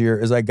Christmas this year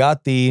is I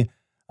got the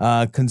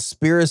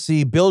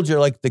conspiracy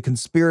the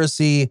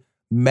conspiracy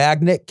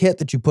magnet kit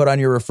that you put on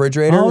your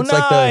refrigerator. Oh, it's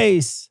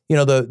nice.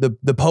 Like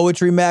the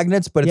poetry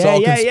magnets, but it's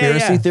all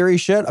conspiracy theory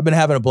shit. I've been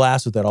having a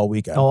blast with that all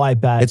weekend. Oh, I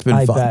bet. It's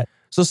been fun. Bet.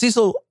 So,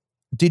 Cecil,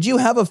 did you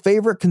have a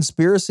favorite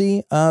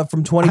conspiracy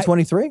from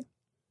 2023?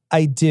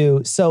 I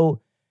do.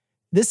 So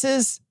this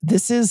is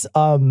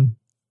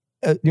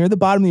near the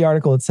bottom of the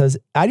article. It says,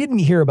 I didn't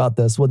hear about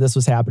this when this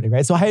was happening,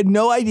 right? So I had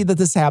no idea that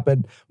this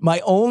happened. My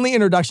only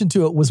introduction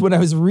to it was when I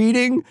was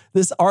reading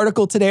this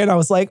article today, and I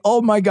was like,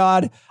 oh my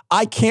God,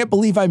 I can't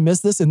believe I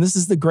missed this. And this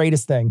is the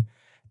greatest thing.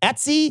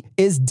 Etsy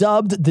is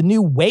dubbed the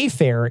new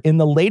Wayfair in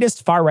the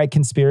latest far-right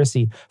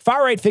conspiracy.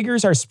 Far-right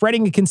figures are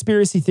spreading a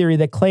conspiracy theory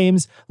that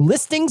claims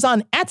listings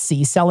on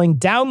Etsy selling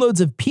downloads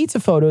of pizza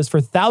photos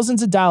for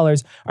thousands of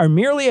dollars are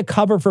merely a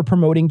cover for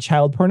promoting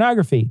child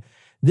pornography.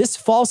 This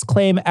false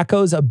claim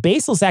echoes a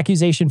baseless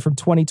accusation from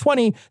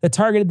 2020 that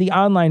targeted the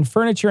online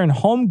furniture and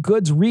home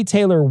goods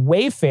retailer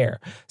Wayfair.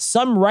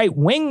 Some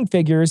right-wing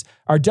figures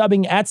are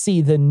dubbing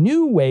Etsy the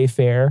new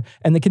Wayfair,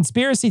 and the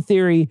conspiracy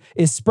theory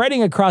is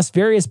spreading across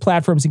various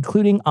platforms,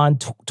 including on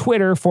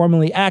Twitter,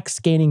 formerly X,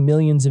 gaining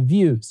millions of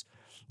views.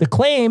 The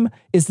claim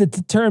is that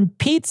the term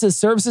pizza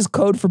serves as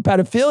code for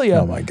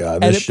pedophilia. Oh my God,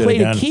 and this it shit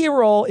played again. a key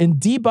role in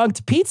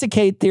debunked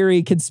Pizzagate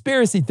theory,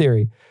 conspiracy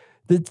theory.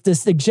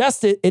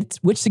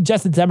 Which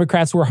suggested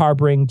Democrats were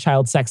harboring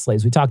child sex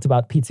slaves. We talked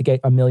about Pizzagate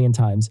a million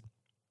times.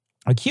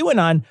 A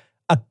QAnon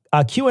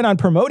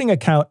promoting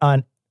account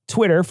on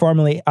Twitter,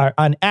 formerly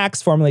on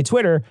X, formerly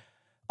Twitter,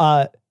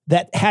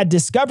 that had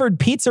discovered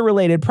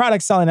pizza-related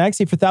products selling on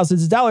Etsy for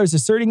thousands of dollars,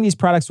 asserting these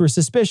products were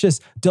suspicious.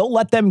 Don't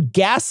let them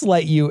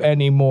gaslight you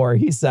anymore,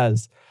 he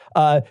says.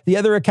 The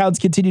other accounts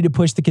continue to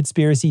push the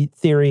conspiracy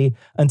theory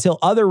until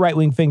other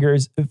right-wing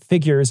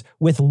figures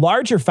with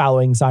larger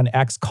followings on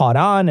X caught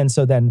on. And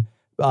so then,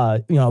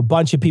 a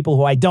bunch of people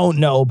who I don't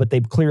know, but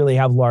they clearly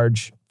have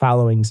large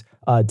followings,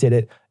 did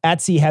it.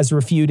 Etsy has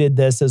refuted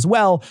this as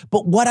well.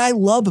 But what I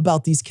love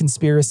about these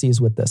conspiracies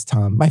with this,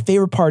 Tom, my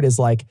favorite part is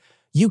like,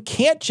 you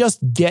can't just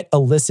get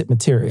illicit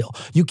material.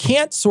 You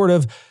can't sort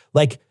of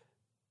like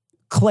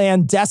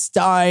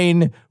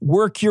clandestine,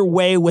 work your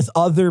way with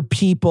other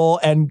people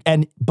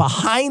and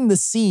behind the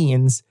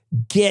scenes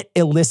get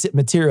illicit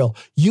material.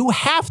 You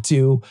have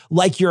to,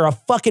 like you're a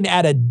fucking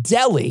at a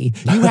deli,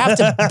 you have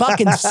to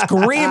fucking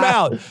scream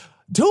out,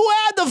 who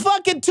had the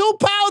fucking 2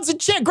 pounds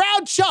of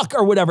ground chuck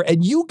or whatever.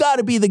 And you got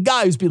to be the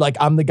guy who's be like,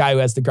 I'm the guy who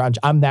has the ground.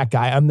 I'm that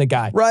guy. I'm the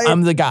guy. Right.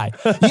 I'm the guy.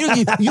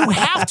 You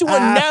have to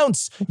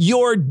announce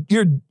your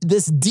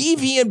this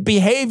deviant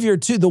behavior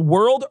to the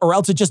world, or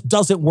else it just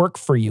doesn't work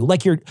for you.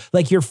 Like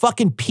your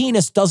fucking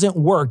penis doesn't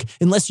work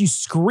unless you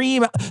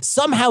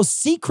somehow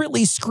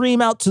secretly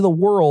scream out to the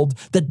world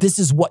that this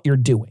is what you're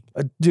doing.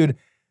 Dude,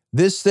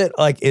 this that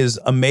like is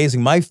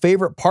amazing. My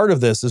favorite part of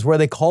this is where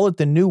they call it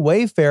the new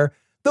Wayfair.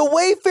 The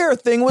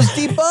Wayfair thing was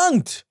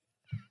debunked.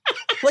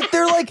 Like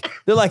they're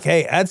like,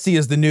 hey, Etsy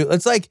is the new.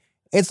 It's like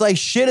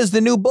shit is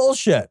the new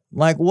bullshit.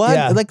 Like what?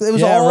 Yeah. Like it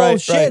was all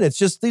shit. Right. It's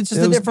just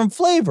a different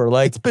flavor.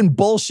 Like it's been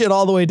bullshit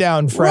all the way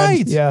down, friend.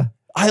 Right. Yeah.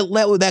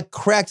 That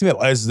cracked me up.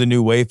 This is the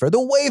new Wayfair. The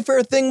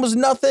Wayfair thing was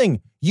nothing.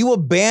 You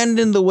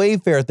abandoned the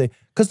Wayfair thing.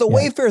 Because the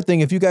Wayfair thing,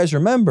 if you guys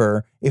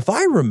remember, if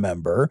I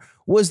remember,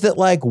 was that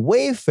like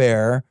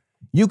Wayfair,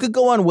 you could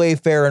go on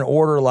Wayfair and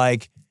order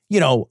like,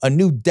 a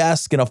new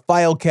desk and a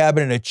file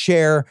cabinet and a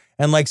chair.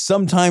 And like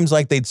sometimes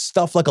like they'd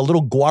stuff like a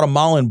little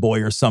Guatemalan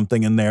boy or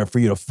something in there for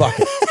you to fuck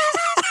it.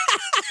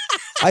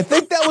 I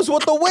think that was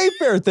what the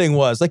Wayfair thing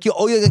was. Like you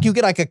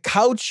get like a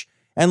couch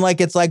and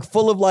like it's like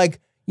full of like,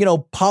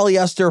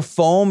 polyester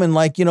foam and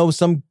like,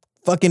 some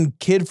fucking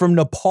kid from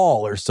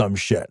Nepal or some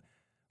shit.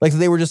 Like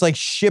they were just like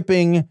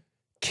shipping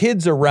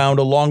kids around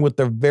along with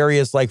their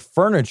various like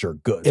furniture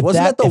goods.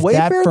 Wasn't that the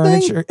Wayfair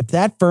thing? If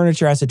that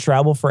furniture has to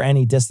travel for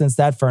any distance,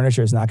 that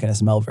furniture is not going to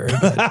smell very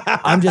good.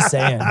 I'm just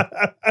saying.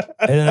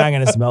 It's not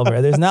going to smell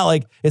very. It's not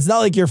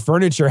like your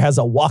furniture has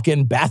a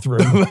walk-in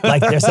bathroom.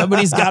 Like if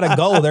somebody's got to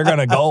go, they're going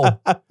to go.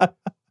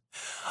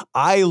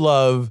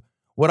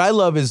 What I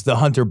love is the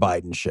Hunter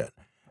Biden shit.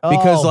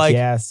 Because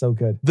so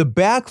good. The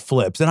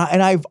backflips.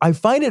 And I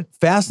find it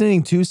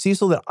fascinating too,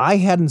 Cecil, that I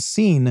had not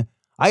seen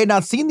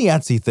the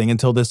Etsy thing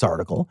until this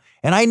article,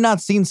 and I had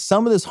not seen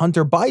some of this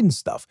Hunter Biden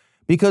stuff,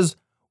 because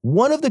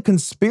one of the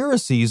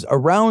conspiracies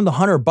around the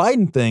Hunter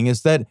Biden thing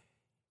is that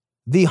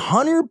the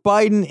Hunter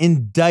Biden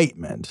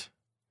indictment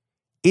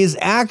is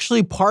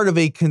actually part of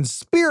a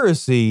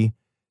conspiracy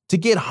to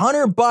get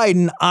Hunter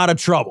Biden out of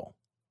trouble.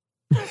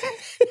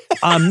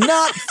 I'm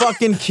not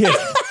fucking kidding.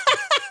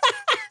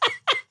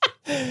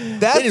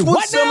 That's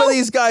what some of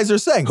these guys are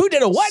saying. Who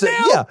did a what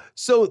now? Yeah.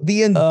 So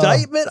the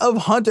indictment of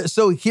Hunter.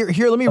 So here,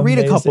 let me read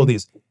a couple of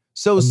these.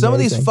 So some of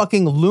these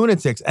fucking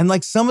lunatics, and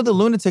like some of the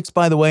lunatics,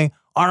 by the way,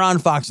 are on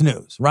Fox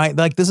News, right?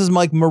 Like this is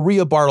like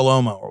Maria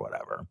Bartiromo or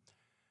whatever.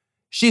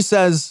 She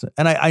says,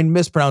 and I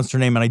mispronounced her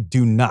name and I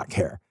do not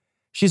care.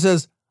 She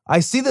says,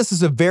 I see this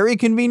as a very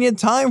convenient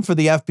time for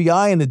the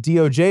FBI and the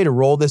DOJ to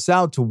roll this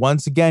out to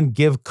once again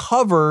give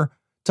cover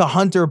to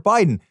Hunter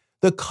Biden.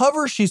 The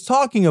cover she's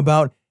talking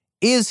about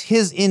is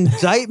his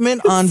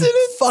indictment on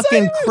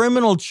fucking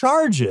criminal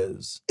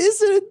charges. It's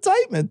an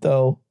indictment,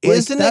 though.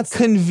 Isn't it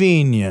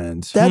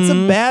convenient? That's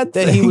a bad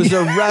thing. That he was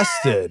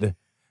arrested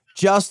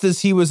just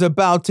as he was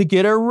about to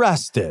get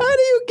arrested. How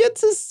do you get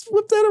to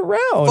flip that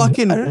around?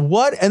 Fucking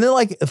what? And then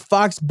like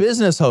Fox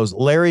Business host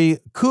Larry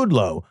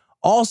Kudlow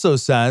also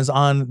says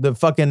on the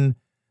fucking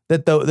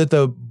that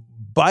the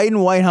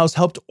Biden White House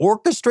helped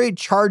orchestrate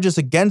charges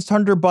against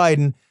Hunter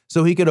Biden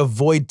so he could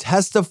avoid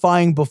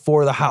testifying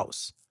before the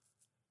House.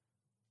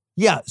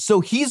 Yeah,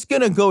 so he's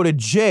going to go to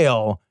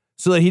jail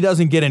so that he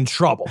doesn't get in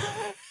trouble.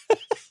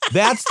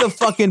 That's the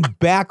fucking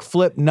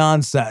backflip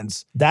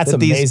nonsense that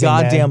these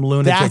goddamn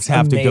lunatics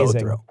have to go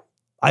through.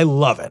 I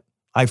love it.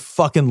 I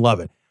fucking love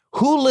it.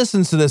 Who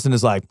listens to this and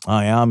is like, oh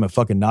yeah, I'm going to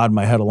fucking nod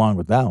my head along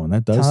with that one.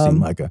 That does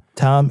seem like a...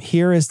 Tom,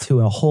 here is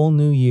to a whole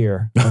new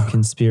year of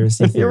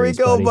conspiracy theories,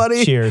 Here we go,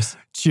 buddy. Cheers.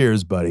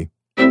 Cheers, buddy.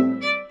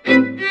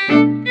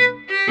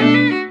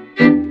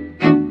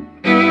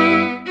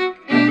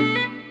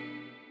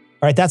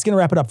 All right, that's going to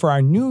wrap it up for our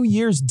New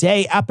Year's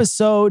Day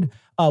episode.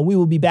 We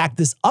will be back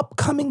this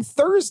upcoming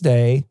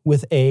Thursday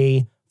with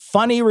a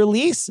funny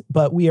release,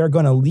 but we are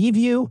going to leave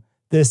you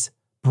this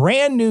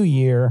brand new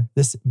year,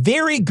 this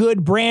very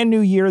good brand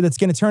new year that's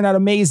going to turn out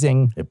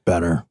amazing. It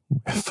better.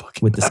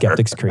 With the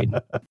Skeptic's Creed.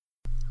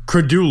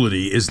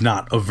 Credulity is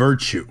not a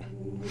virtue.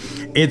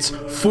 It's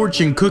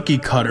fortune cookie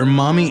cutter,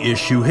 mommy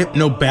issue,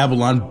 hypno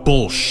Babylon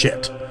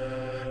bullshit.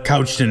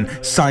 Couched in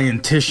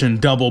scientician,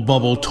 double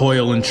bubble,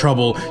 toil and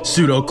trouble,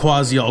 pseudo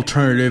quasi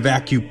alternative,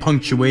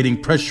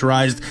 acupunctuating,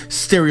 pressurized,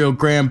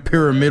 stereogram,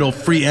 pyramidal,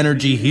 free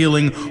energy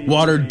healing,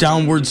 watered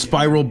downward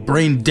spiral,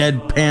 brain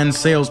deadpan,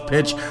 sales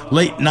pitch,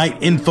 late night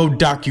info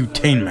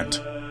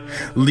docutainment.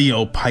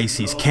 Leo,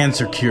 Pisces,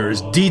 cancer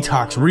cures,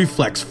 detox,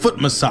 reflex, foot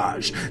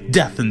massage,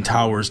 death and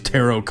towers,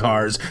 tarot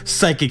cards,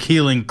 psychic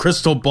healing,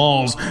 crystal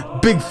balls,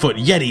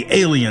 Bigfoot, Yeti,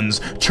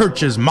 aliens,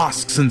 churches,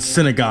 mosques and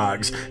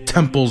synagogues,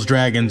 temples,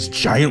 dragons,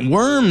 giant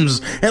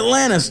worms,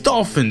 Atlantis,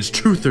 dolphins,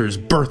 truthers,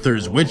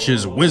 birthers,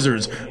 witches,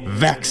 wizards,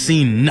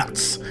 vaccine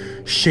nuts,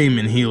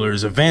 shaman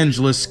healers,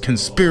 evangelists,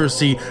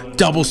 conspiracy,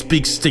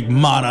 doublespeak,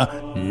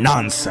 stigmata,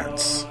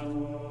 nonsense.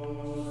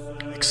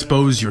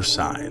 Expose your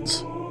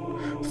sides.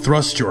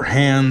 Thrust your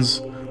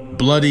hands,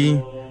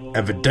 bloody,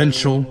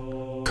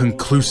 evidential,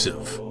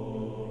 conclusive.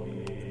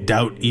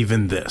 Doubt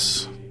even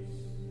this.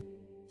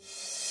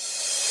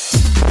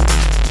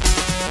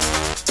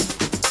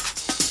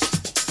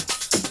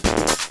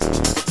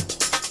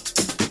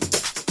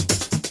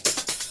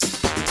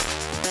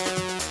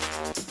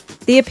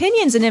 The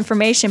opinions and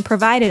information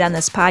provided on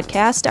this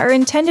podcast are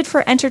intended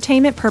for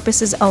entertainment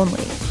purposes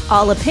only.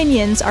 All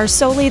opinions are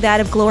solely that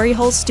of Glory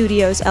Hole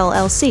Studios,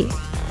 LLC.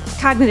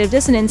 Cognitive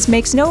Dissonance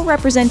makes no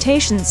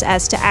representations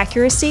as to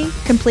accuracy,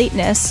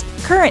 completeness,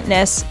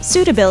 currentness,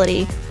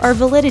 suitability, or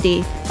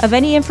validity of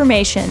any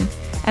information,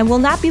 and will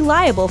not be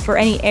liable for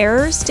any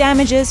errors,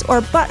 damages,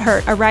 or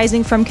butthurt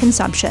arising from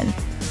consumption.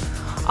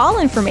 All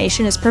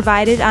information is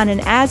provided on an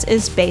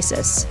as-is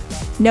basis.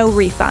 No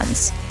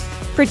refunds.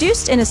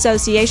 Produced in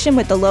association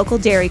with the local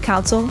Dairy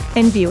Council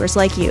and viewers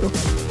like you.